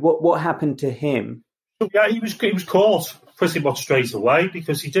stabbed you, what happened to him? Yeah, he was caught pretty much straight away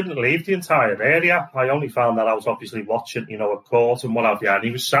because he didn't leave the entire area. I only found that out obviously watching, at court and what have you, and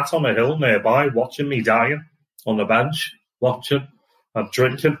he was sat on a hill nearby watching me dying on the bench, watching and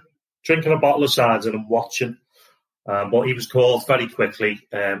drinking a bottle of cider and watching. But he was caught very quickly,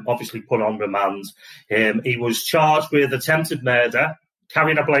 obviously put on remand. He was charged with attempted murder,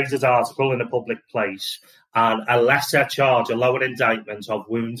 carrying a bladed article in a public place, and a lesser charge, a lower indictment of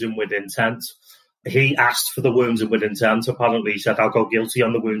wounding with intent. He asked for the wounding with intent. Apparently, he said, I'll go guilty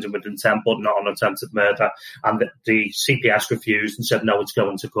on the wounding with intent, but not on attempted murder. And the CPS refused and said, no, it's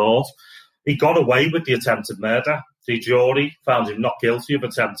going to court. He got away with the attempted murder. The jury found him not guilty of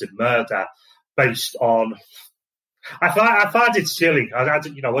attempted murder based on... I find it silly. I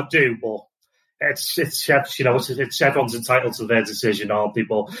do, but it's everyone's entitled to their decision, aren't they?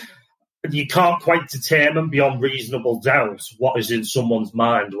 But you can't quite determine beyond reasonable doubt what is in someone's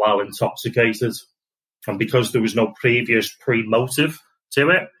mind while intoxicated. And because there was no previous pre-motive to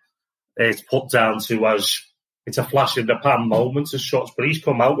it, it's put down to us, it's a flash in the pan moment as such. But he's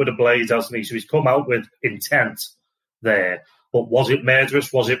come out with a blade, hasn't he? So he's come out with intent there. But was it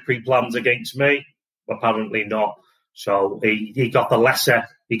murderous? Was it pre-planned against me? Apparently not. So he got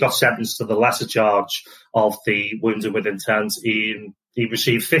sentenced to the lesser charge of the wounding with intent. He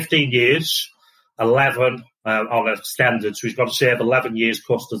received 15 years, 11 on extended, so he's got to serve 11 years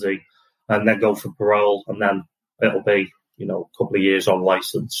custody and then go for parole, and then it'll be, a couple of years on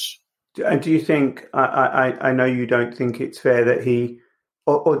licence. And do you think, I know you don't think it's fair that he,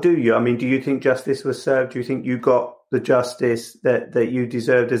 or do you? I mean, do you think justice was served? Do you think you got the justice that you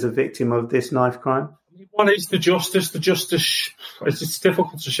deserved as a victim of this knife crime? What is the justice? The justice, it's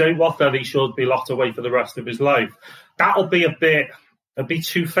difficult to say what that he should be locked away for the rest of his life. That'll be a bit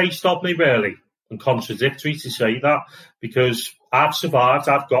two-faced of me, really, and contradictory to say that, because I've survived.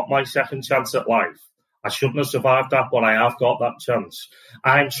 I've got my second chance at life. I shouldn't have survived that, but I have got that chance.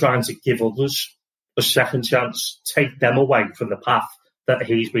 I'm trying to give others a second chance, take them away from the path that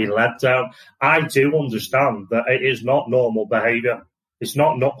he's been led down. I do understand that it is not normal behaviour. It's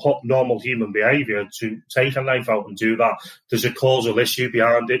not normal human behaviour to take a knife out and do that. There's a causal issue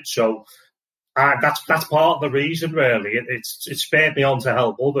behind it. So that's part of the reason, really. It's spurred me on to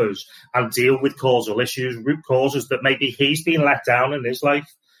help others and deal with causal issues, root causes that maybe he's been let down in his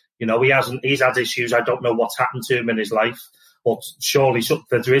life. He's had issues. I don't know what's happened to him in his life. But surely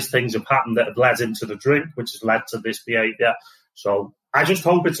there is things have happened that have led him to the drink, which has led to this behaviour. So I just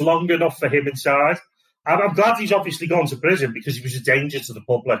hope it's long enough for him inside. I'm glad he's obviously gone to prison because he was a danger to the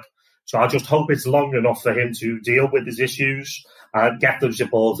public. So I just hope it's long enough for him to deal with his issues and get them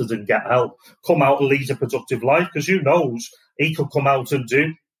supported and get help. Come out and lead a productive life, because who knows, he could come out and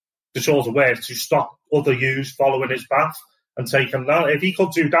do the sort of work to stop other youths following his path and taking that. If he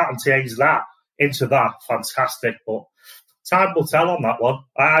could do that and change that into that, fantastic. But time will tell on that one.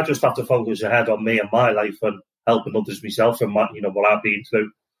 I just have to focus ahead on me and my life and helping others myself and what I've been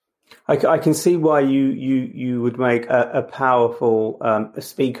through. I can see why you would make a powerful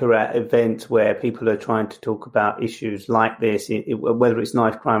speaker at events where people are trying to talk about issues like this, whether it's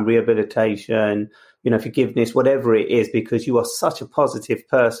knife crime, rehabilitation, forgiveness, whatever it is, because you are such a positive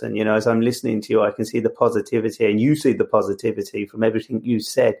person. As I'm listening to you, I can see the positivity, and you see the positivity from everything you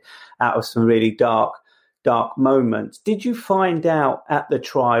said out of some really dark moments. Did you find out at the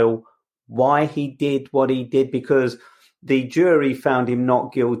trial why he did what he did? Because the jury found him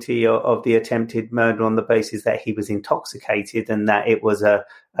not guilty of the attempted murder on the basis that he was intoxicated and that it was a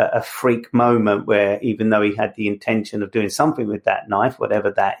freak moment where, even though he had the intention of doing something with that knife,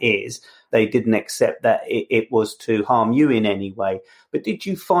 whatever that is, they didn't accept that it was to harm you in any way. But did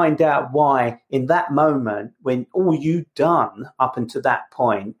you find out why in that moment, when all you'd done up until that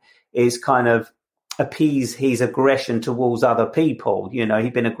point is kind of appease his aggression towards other people?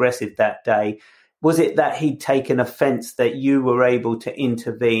 He'd been aggressive that day. Was it that he'd taken offence that you were able to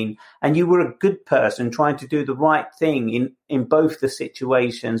intervene, and you were a good person trying to do the right thing in both the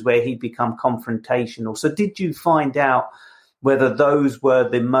situations where he'd become confrontational? So did you find out whether those were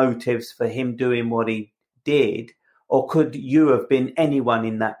the motives for him doing what he did, or could you have been anyone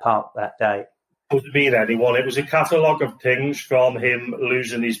in that park that day? Could have been anyone. It was a catalogue of things, from him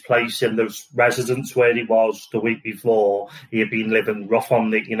losing his place in the residence where he was the week before. He had been living rough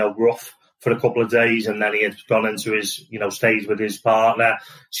for a couple of days, and then he had gone into his, stage with his partner.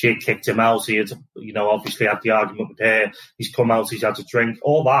 She had kicked him out. He had, obviously had the argument with her. He's come out, he's had a drink.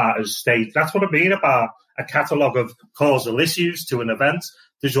 All that has stayed. That's what I mean about a catalogue of causal issues to an event.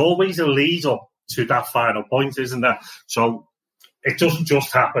 There's always a lead up to that final point, isn't there? So it doesn't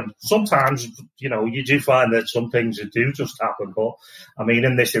just happen. Sometimes, you do find that some things do just happen. But, I mean,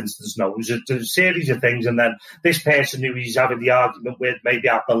 in this instance, no. It was a series of things. And then this person who he's having the argument with, maybe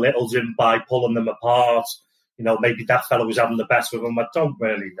I belittled him by pulling them apart. Maybe that fellow was having the best with him. I don't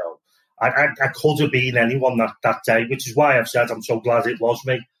really know. I could have been anyone that day, which is why I've said I'm so glad it was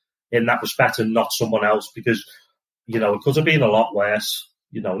me in that respect and not someone else, because, it could have been a lot worse.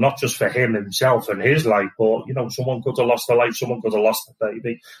 Not just for him himself and his life, but, someone could have lost their life, someone could have lost a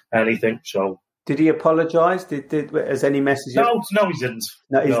baby, anything. So, did he apologise? Has any message? No, he didn't.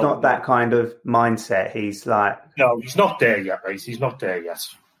 No, he's not that kind of mindset. He's like... No, he's not there yet, mate. He's not there yet.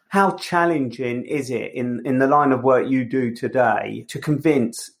 How challenging is it in the line of work you do today to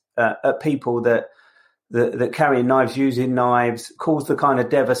convince people that carrying knives, using knives, cause the kind of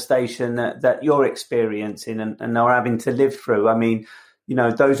devastation that you're experiencing and are having to live through? I mean,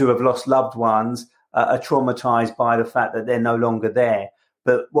 those who have lost loved ones are traumatized by the fact that they're no longer there.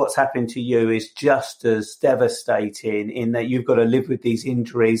 But what's happened to you is just as devastating, in that you've got to live with these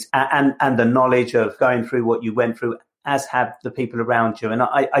injuries and the knowledge of going through what you went through, as have the people around you. And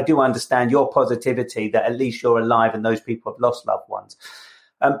I do understand your positivity that at least you're alive and those people have lost loved ones.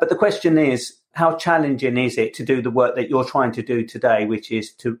 But the question is, how challenging is it to do the work that you're trying to do today, which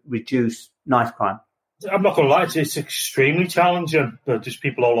is to reduce knife crime? I'm not going to lie, it's extremely challenging. There's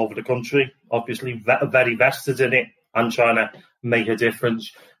people all over the country, obviously, very vested in it and trying to make a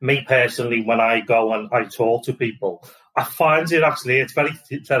difference. Me personally, when I go and I talk to people, I find it's very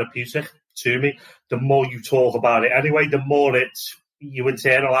therapeutic to me. The more you talk about it anyway, the more you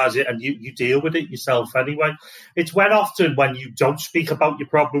internalise it and you deal with it yourself anyway. It's often when you don't speak about your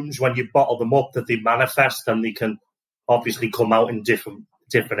problems, when you bottle them up, that they manifest and they can obviously come out in different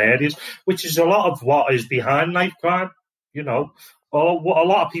areas, which is a lot of what is behind knife crime. A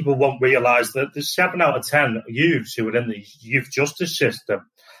lot of people won't realise that there's 7 out of 10 youths who are in the youth justice system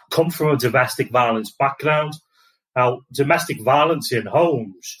come from a domestic violence background. Now, domestic violence in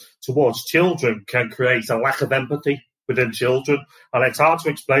homes towards children can create a lack of empathy within children, and it's hard to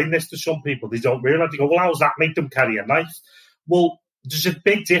explain this to some people. They don't realise. They go, well, how does that make them carry a knife? Well, there's a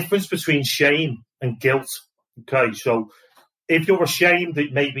big difference between shame and guilt. Okay, so if you're ashamed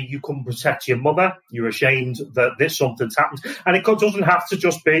that maybe you couldn't protect your mother, you're ashamed that something's happened. And it doesn't have to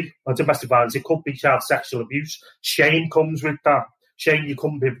just be domestic violence. It could be child sexual abuse. Shame comes with that. Shame you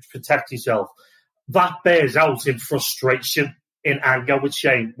couldn't protect yourself. That bears out in frustration, in anger with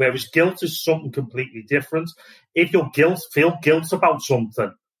shame, whereas guilt is something completely different. If you feel guilt about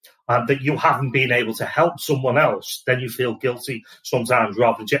something that you haven't been able to help someone else, then you feel guilty sometimes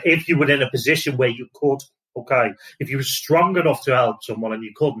rather than if you were in a position where you could. Okay, if you were strong enough to help someone and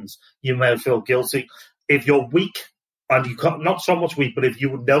you couldn't, you may feel guilty. If you're weak and you can't, not so much weak, but if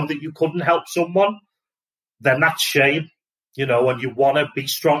you know that you couldn't help someone, then that's shame, and you want to be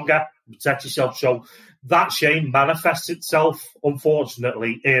stronger, protect yourself. So that shame manifests itself,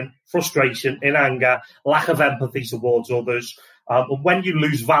 unfortunately, in frustration, in anger, lack of empathy towards others. And when you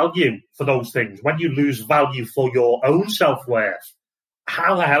lose value for those things, when you lose value for your own self-worth,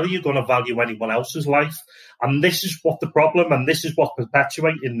 how the hell are you going to value anyone else's life? And this is what the problem, and this is what's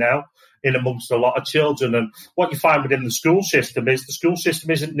perpetuating now in amongst a lot of children. And what you find within the school system is the school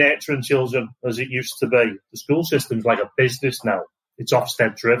system isn't nurturing children as it used to be. The school system's like a business now. It's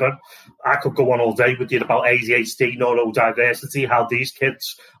Ofsted driven. I could go on all day with you about ADHD, neurodiversity, how these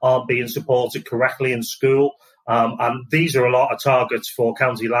kids aren't being supported correctly in school. And these are a lot of targets for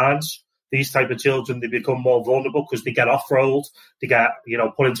county lines. These type of children, they become more vulnerable because they get off-rolled, they get,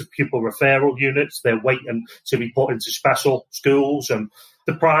 put into pupil referral units, they're waiting to be put into special schools. And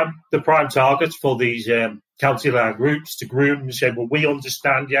the prime targets for these county line groups to groom and say, well, we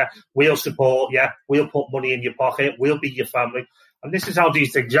understand you, we'll support you, we'll put money in your pocket, we'll be your family. And this is how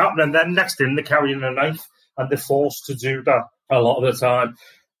these things happen. And then next thing, they're carrying a knife and they're forced to do that a lot of the time.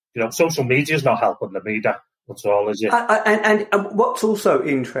 Social media is not helping them either. That's all, is it? And what's also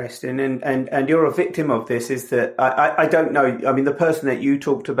interesting, and you're a victim of this, is that I don't know. I mean, the person that you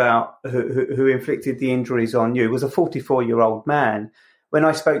talked about who inflicted the injuries on you was a 44-year-old man. When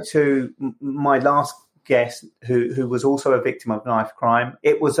I spoke to my last guest who was also a victim of knife crime.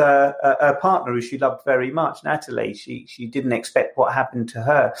 It was a partner who she loved very much, Natalie. She didn't expect what happened to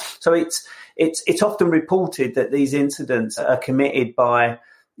her. So it's often reported that these incidents are committed by,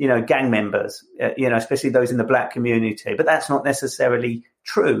 gang members, especially those in the black community. But that's not necessarily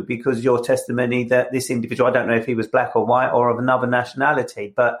true, because your testimony that this individual, I don't know if he was black or white or of another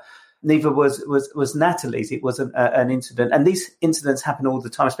nationality, but neither was Natalie's. It was an incident. And these incidents happen all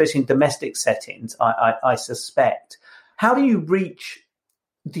the time, especially in domestic settings, I suspect. How do you reach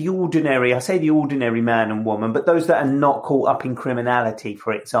the ordinary, I say the ordinary man and woman, but those that are not caught up in criminality,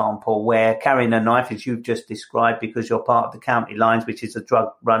 for example, where carrying a knife, as you've just described, because you're part of the county lines, which is a drug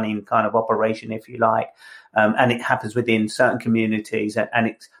running kind of operation, if you like, and it happens within certain communities, and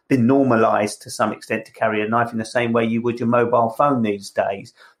it's been normalised to some extent to carry a knife in the same way you would your mobile phone these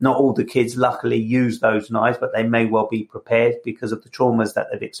days. Not all the kids luckily use those knives, but they may well be prepared because of the traumas that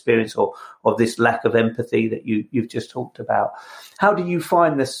they've experienced or this lack of empathy that you've just talked about. How do you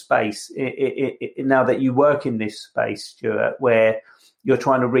find the space now that you work in this space, Stuart, where you're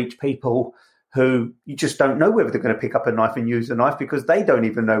trying to reach people who you just don't know whether they're going to pick up a knife and use a knife, because they don't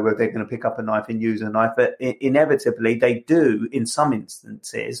even know whether they're going to pick up a knife and use a knife. But inevitably they do in some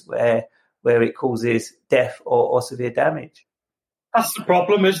instances where it causes death or severe damage. That's the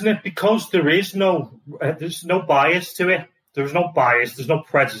problem, isn't it? Because there's no bias to it. There's no bias. There's no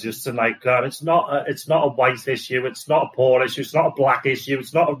prejudice to knife crime. It's not a white issue. It's not a poor issue. It's not a black issue.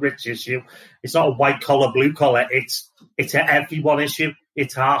 It's not a rich issue. It's not a white collar, blue collar. It's an everyone issue.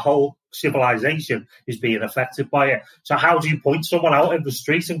 It's our whole civilization is being affected by it. So how do you point someone out in the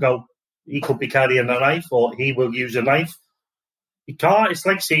street and go, he could be carrying a knife or he will use a knife? You can't. It's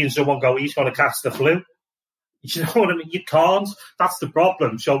like seeing someone go, he's going to catch the flu. You know what I mean? You can't. That's the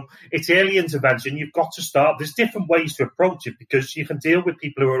problem. So it's early intervention. You've got to start. There's different ways to approach it, because you can deal with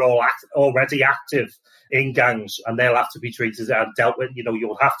people who are already active in gangs, and they'll have to be treated and dealt with.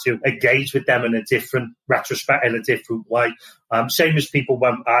 You'll have to engage with them in a different retrospect, in a different way. Same as people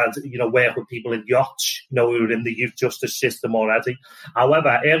when work with people in yachts, who are in the youth justice system already.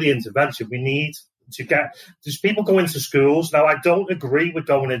 However, early intervention, we need to there's people going to schools. Now, I don't agree with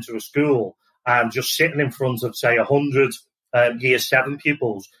going into a school and just sitting in front of, say, 100 Year 7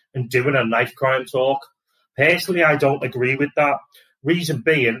 pupils and doing a knife crime talk. Personally, I don't agree with that. Reason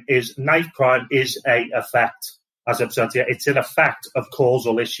being is knife crime is a effect. As I've said to you, it's an effect of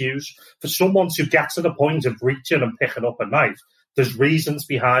causal issues. For someone to get to the point of reaching and picking up a knife, there's reasons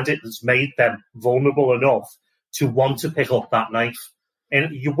behind it that's made them vulnerable enough to want to pick up that knife.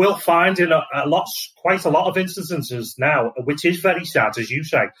 And you will find in quite a lot of instances now, which is very sad, as you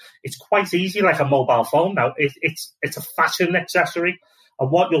say, it's quite easy, like a mobile phone now. It's a fashion accessory. And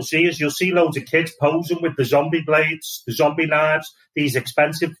what you'll see loads of kids posing with the zombie blades, the zombie knives, these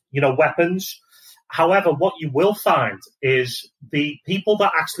expensive, weapons. However, what you will find is the people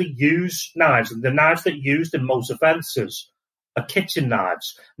that actually use knives, and the knives that are used in most offences, are kitchen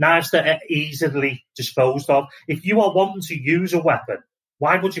knives that are easily disposed of. If you are wanting to use a weapon,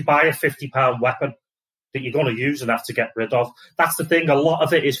 why would you buy a £50 weapon that you're going to use and have to get rid of? That's the thing. A lot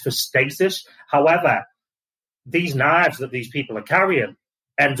of it is for status. However, these knives that these people are carrying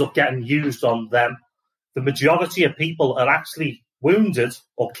end up getting used on them. The majority of people are actually wounded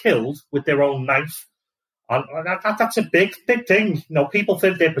or killed with their own knife. And that's a big, big thing. People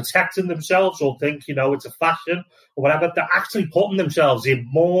think they're protecting themselves or think, it's a fashion or whatever. They're actually putting themselves in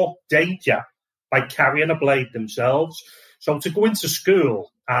more danger by carrying a blade themselves. So to go into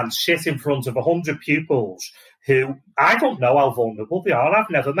school and sit in front of 100 pupils who, I don't know how vulnerable they are.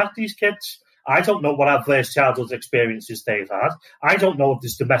 I've never met these kids. I don't know what adverse childhood experiences they've had. I don't know if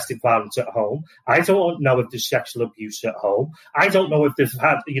there's domestic violence at home. I don't know if there's sexual abuse at home. I don't know if they've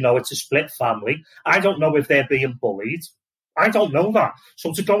had, it's a split family. I don't know if they're being bullied. I don't know that.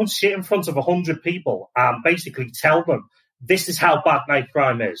 So to go and sit in front of 100 people and basically tell them, this is how bad knife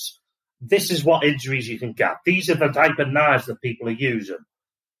crime is. This is what injuries you can get. These are the type of knives that people are using.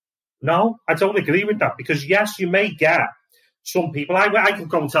 No, I don't agree with that, because yes, you may get some people. I could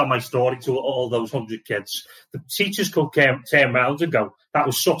go and tell my story to all those 100 kids. The teachers could turn around and go, that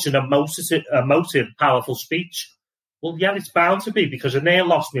was such an emotive, powerful speech. Well, yeah, it's bound to be, because I near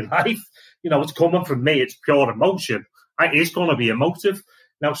lost my life. It's coming from me. It's pure emotion. It is going to be emotive.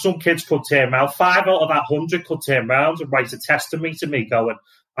 Now, some kids could turn around. 5 out of that 100 could turn around and write a testimony to me going,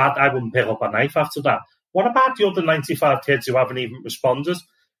 I wouldn't pick up a knife after that. What about the other 95 kids who haven't even responded?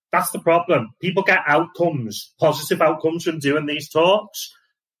 That's the problem. People get outcomes, positive outcomes from doing these talks,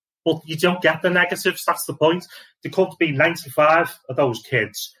 but you don't get the negatives. That's the point. There could be 95 of those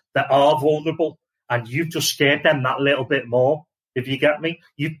kids that are vulnerable, and you've just scared them that little bit more. if you get me.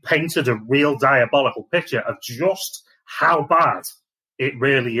 You've painted a real diabolical picture of just how bad it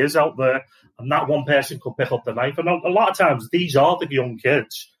really is out there. And that one person could pick up the knife. And a lot of times, these are the young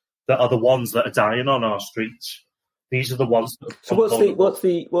kids that are the ones that are dying on our streets. These are the ones. So what's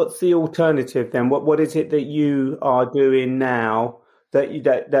the alternative then? What is it that you are doing now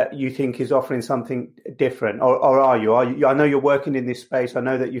that you think is offering something different, or are you? I know you're working in this space. I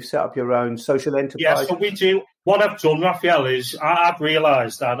know that you've set up your own social enterprise. Yeah, so we do. What I've done, Raphael, is I've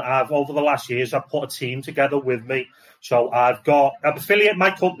realised, and over the last years, I've put a team together with me. So I'm affiliate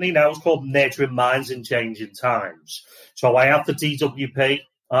my company now is called Nurturing Minds in Changing Times. So I have the DWP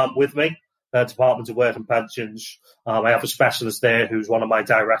with me. Department of Work and Pensions. I have a specialist there who's one of my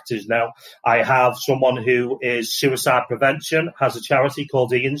directors now. I have someone who is suicide prevention, has a charity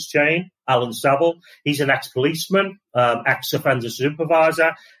called Ian's Chain, Alan Saville. He's an ex-policeman, ex-offender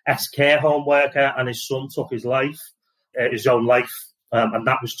supervisor, ex-care home worker, and his son took his own life, and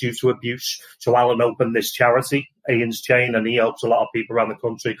that was due to abuse. So Alan opened this charity, Ian's Chain, and he helps a lot of people around the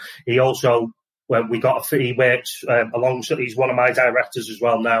country. He also... he works alongside, he's one of my directors as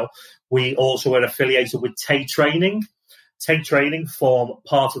well now. We also are affiliated with Tate Training. Tate Training form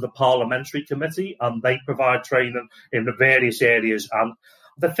part of the Parliamentary Committee, and they provide training in the various areas. And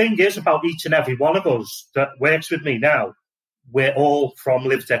the thing is about each and every one of us that works with me now, we're all from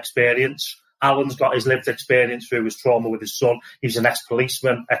lived experience. Alan's got his lived experience through his trauma with his son. He's an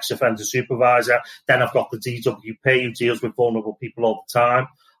ex-policeman, ex-offender supervisor. Then I've got the DWP, who deals with vulnerable people all the time.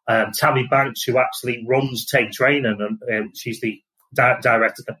 Tammy Banks, who actually runs Tate Training, and she's the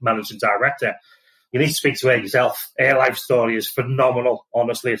managing director. You need to speak to her yourself. Her life story is phenomenal.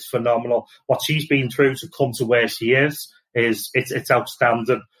 Honestly, it's phenomenal. What she's been through to come to where she is it's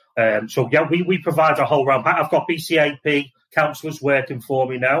outstanding. So yeah, we provide a whole round. I've got BCAP counsellors working for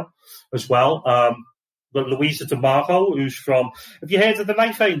me now as well. But Louisa DeMarco, who's from, have you heard of the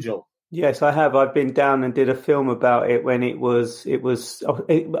Knife Angel? Yes, I have. I've been down and did a film about it when I think it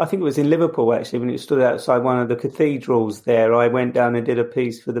was in Liverpool, actually, when it stood outside one of the cathedrals there. I went down and did a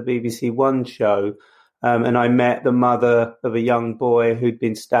piece for the BBC One show, and I met the mother of a young boy who'd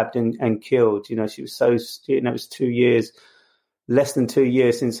been stabbed and killed. You know, she was it was less than 2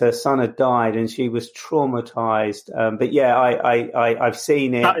 years since her son had died, and she was traumatized. But yeah, I've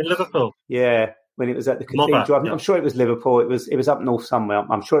seen it. That in Liverpool? Yeah. When it was at the cathedral. I'm sure it was Liverpool. It was up north somewhere.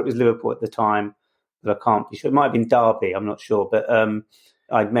 I'm sure it was Liverpool at the time, but I can't be sure. It might have been Derby. I'm not sure. But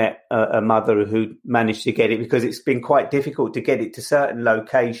I'd met a mother who managed to get it, because it's been quite difficult to get it to certain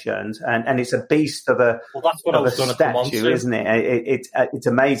locations, and it's a beast of a statue, isn't it? It's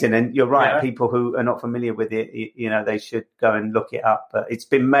amazing. And you're right. Yeah. People who are not familiar with it, you know, they should go and look it up. But it's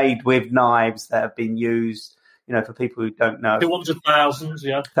been made with knives that have been used. You know, for people who don't know, 200,000,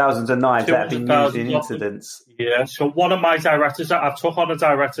 yeah, thousands of knives that have been used in incidents. Yeah. So one of my directors, I've took on a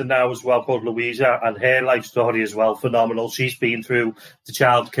director now as well called Louisa, and her life story as well, phenomenal. She's been through the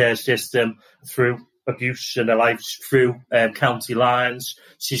childcare system, through abuse in her life, through county lines.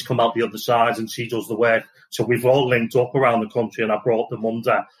 She's come out the other side, and she does the work. So we've all linked up around the country, and I brought them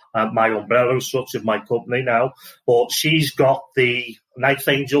under my umbrella as such of my company now. But she's got the Knife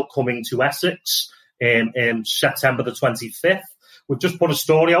Angel coming to Essex in September the 25th. We've just put a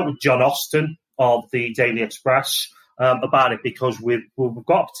story out with John Austin of the Daily Express about it, because we've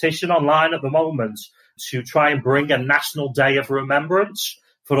got a petition online at the moment to try and bring a national day of remembrance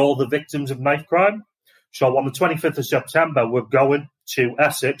for all the victims of knife crime. So on the 25th of September, we're going to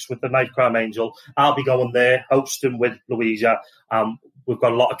Essex with the Knife Crime Angel. I'll be going there, hosting with Louisa. We've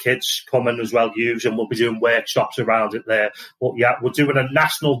got a lot of kids coming as well, and we'll be doing workshops around it there. But yeah, we're doing a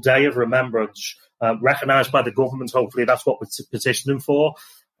national day of remembrance, recognised by the government. Hopefully that's what we're petitioning for.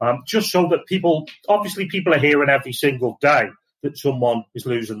 Just so that people are hearing every single day that someone is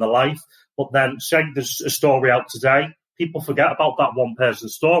losing their life. But then, say there's a story out today, people forget about that one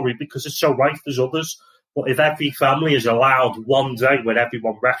person's story because it's so rife, there's others. But if every family is allowed one day where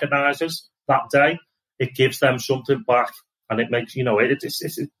everyone recognises that day, it gives them something back. And it makes,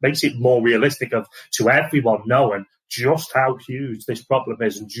 it makes it more realistic to everyone knowing just how huge this problem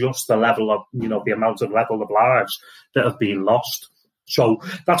is, and just the level of, the amount of level of lives that have been lost. So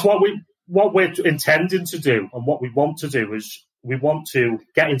that's what we're intending to do, and what we want to do is we want to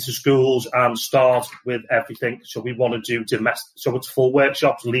get into schools and start with everything. So we want to do so it's full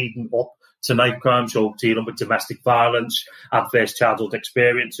workshops leading up to knife crime, so dealing with domestic violence, adverse childhood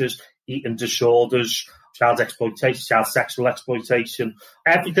experiences, eating disorders, child exploitation, child sexual exploitation.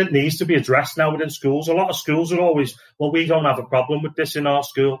 Everything needs to be addressed now within schools. A lot of schools are always, we don't have a problem with this in our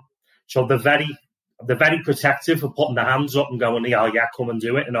school. So they're very protective of putting their hands up and going, yeah, come and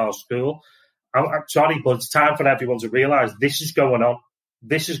do it in our school. I'm sorry, but it's time for everyone to realise this is going on.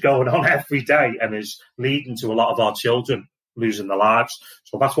 This is going on every day and is leading to a lot of our children losing their lives.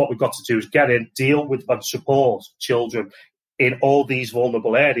 So that's what we've got to do, is get in, deal with and support children in all these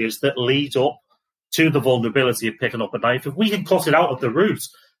vulnerable areas that lead up to the vulnerability of picking up a knife. If we can cut it out at the root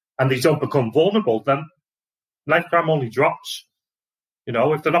and they don't become vulnerable, then knife crime only drops. You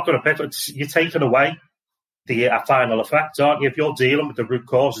know, if they're not going to pick it, you're taking away the final effect, aren't you? If you're dealing with the root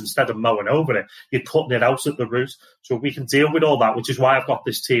cause instead of mowing over it, you're cutting it out at the root. So we can deal with all that, which is why I've got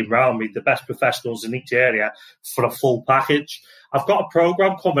this team around me, the best professionals in each area, for a full package. I've got a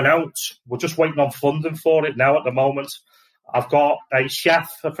programme coming out. We're just waiting on funding for it now at the moment. I've got a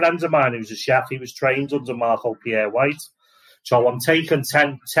chef, a friend of mine who's a chef. He was trained under Marco Pierre White. So I'm taking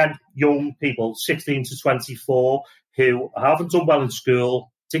 10 young people, 16 to 24, who haven't done well in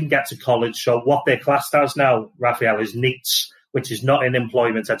school, didn't get to college. So what they're classed as now, Raphael, is NEETs, which is not in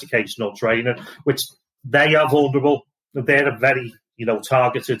employment, educational training, which they are vulnerable. They're a very,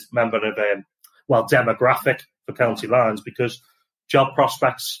 targeted member of, demographic for County Lines, because job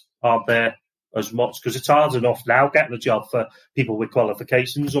prospects aren't there as much, because it's hard enough now getting a job for people with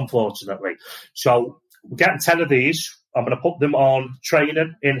qualifications, unfortunately. So we're getting 10 of these. I'm going to put them on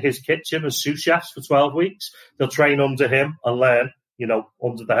training in his kitchen as sous chefs for 12 weeks. They'll train under him and learn,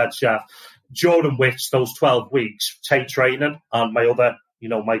 under the head chef. During which those 12 weeks take training, and my other,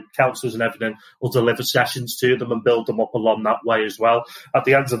 my counsellors and everything will deliver sessions to them and build them up along that way as well. At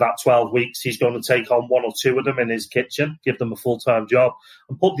the end of that 12 weeks, he's going to take on 1 or 2 of them in his kitchen, give them a full-time job,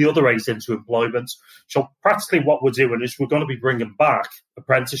 and put the other 8 into employment. So practically what we're doing is we're going to be bringing back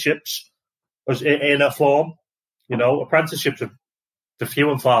apprenticeships as in a form. Apprenticeships are the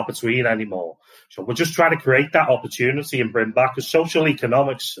few and far between anymore. So we're just trying to create that opportunity and bring back, because social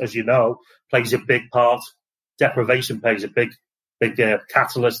economics, as you know, plays a big part. Deprivation plays a big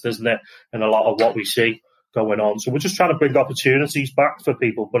catalyst, isn't it, in a lot of what we see going on. So we're just trying to bring opportunities back for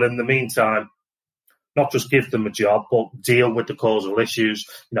people. But in the meantime, not just give them a job, but deal with the causal issues,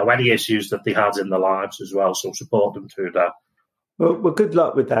 any issues that they had in their lives as well. So support them through that. Well, good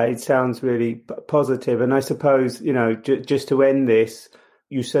luck with that. It sounds really positive. And I suppose, just to end this,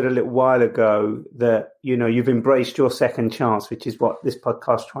 you said a little while ago that, you've embraced your second chance, which is what this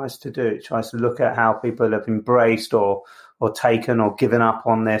podcast tries to do. It tries to look at how people have embraced or taken or given up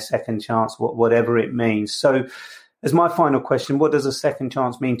on their second chance, whatever it means. So as my final question, what does a second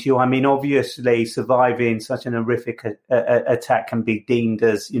chance mean to you? I mean, obviously, surviving such an horrific attack can be deemed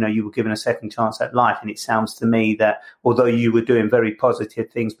as, you were given a second chance at life. And it sounds to me that although you were doing very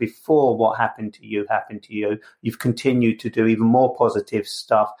positive things before what happened to you, you've continued to do even more positive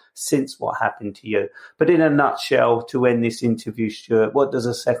stuff since what happened to you. But in a nutshell, to end this interview, Stuart, what does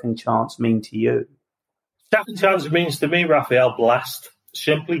a second chance mean to you? Second chance means to me, Raphael, blessed,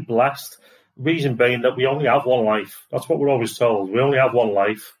 simply blessed. Reason being that we only have one life. That's what we're always told. We only have one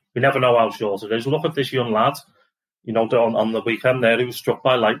life. We never know how short it is. Look at this young lad, on the weekend there, who was struck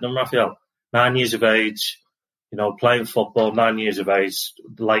by lightning, Raphael. 9 years of age, playing football, 9 years of age.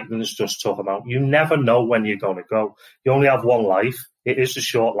 Lightning's just took him out. You never know when you're going to go. You only have one life. It is a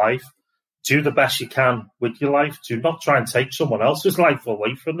short life. Do the best you can with your life. Do not try and take someone else's life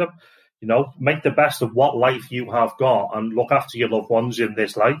away from them. Make the best of what life you have got and look after your loved ones in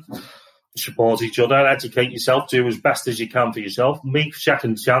this life. Support each other, educate yourself, do as best as you can for yourself. Me,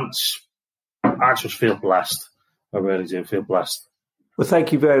 second chance, I just feel blessed. I really do feel blessed. Well,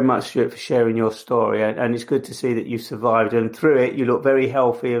 thank you very much, Stuart, for sharing your story. And it's good to see that you've survived. And through it, you look very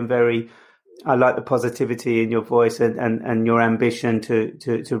healthy and I like the positivity in your voice and your ambition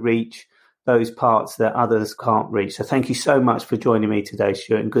to reach those parts that others can't reach. So thank you so much for joining me today,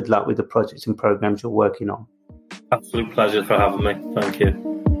 Stuart, and good luck with the projects and programs you're working on. Absolute pleasure for having me. Thank you.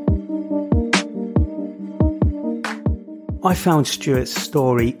 I found Stuart's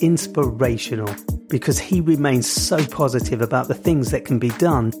story inspirational because he remains so positive about the things that can be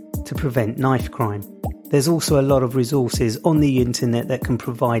done to prevent knife crime. There's also a lot of resources on the internet that can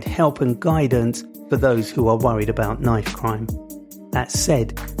provide help and guidance for those who are worried about knife crime. That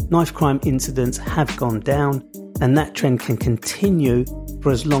said, knife crime incidents have gone down, and that trend can continue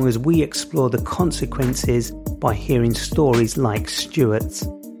for as long as we explore the consequences by hearing stories like Stuart's.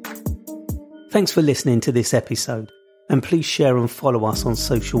 Thanks for listening to this episode. And please share and follow us on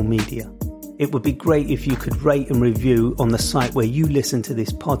social media. It would be great if you could rate and review on the site where you listen to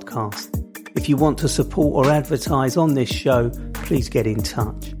this podcast. If you want to support or advertise on this show, please get in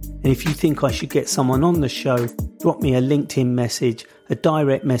touch. And if you think I should get someone on the show, drop me a LinkedIn message, a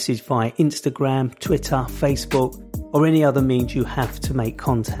direct message via Instagram, Twitter, Facebook, or any other means you have to make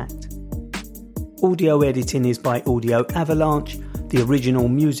contact. Audio editing is by Audio Avalanche. The original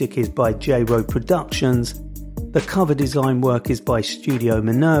music is by J-Ro Productions. The cover design work is by Studio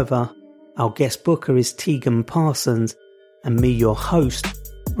Minerva. Our guest booker is Tegan Parsons. And me, your host,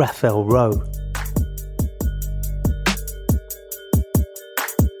 Raphael Rowe.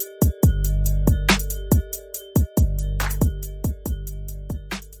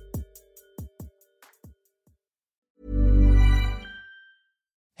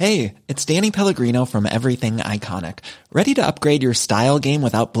 Hey, it's Danny Pellegrino from Everything Iconic. Ready to upgrade your style game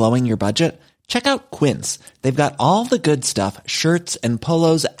without blowing your budget? Check out Quince. They've got all the good stuff, shirts and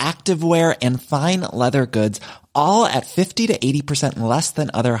polos, activewear, and fine leather goods, all at 50 to 80% less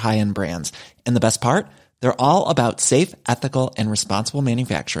than other high-end brands. And the best part? They're all about safe, ethical, and responsible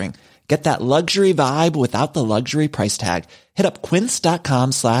manufacturing. Get that luxury vibe without the luxury price tag. Hit up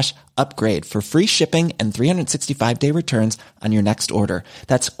quince.com/upgrade for free shipping and 365-day returns on your next order.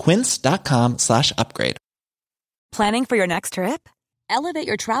 That's quince.com/upgrade. Planning for your next trip? Elevate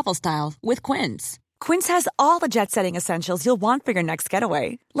your travel style with Quince. Quince has all the jet-setting essentials you'll want for your next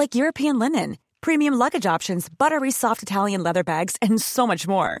getaway, like European linen, premium luggage options, buttery soft Italian leather bags, and so much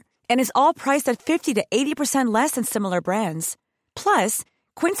more. And is all priced at 50 to 80% less than similar brands. Plus,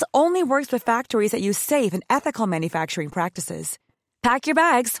 Quince only works with factories that use safe and ethical manufacturing practices. Pack your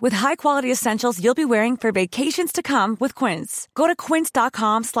bags with high-quality essentials you'll be wearing for vacations to come with Quince. Go to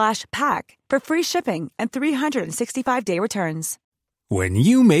quince.com/pack for free shipping and 365-day returns. When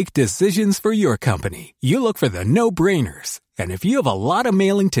you make decisions for your company, you look for the no-brainers. And if you have a lot of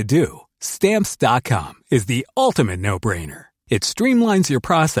mailing to do, Stamps.com is the ultimate no-brainer. It streamlines your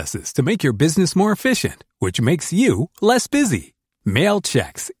processes to make your business more efficient, which makes you less busy. Mail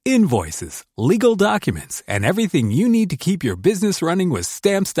checks, invoices, legal documents, and everything you need to keep your business running with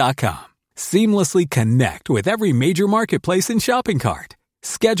Stamps.com. Seamlessly connect with every major marketplace and shopping cart.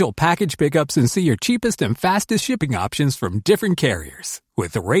 Schedule package pickups and see your cheapest and fastest shipping options from different carriers,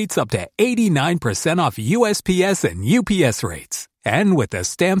 with rates up to 89% off USPS and UPS rates. And with the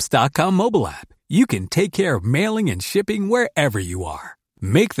Stamps.com mobile app, you can take care of mailing and shipping wherever you are.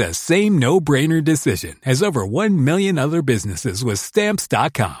 Make the same no-brainer decision as over 1 million other businesses with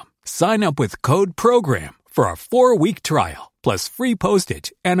Stamps.com. Sign up with code PROGRAM for a 4-week trial, plus free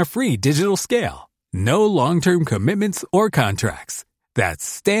postage and a free digital scale. No long-term commitments or contracts. That's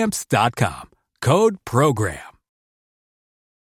Stamps.com. Code PROGRAM.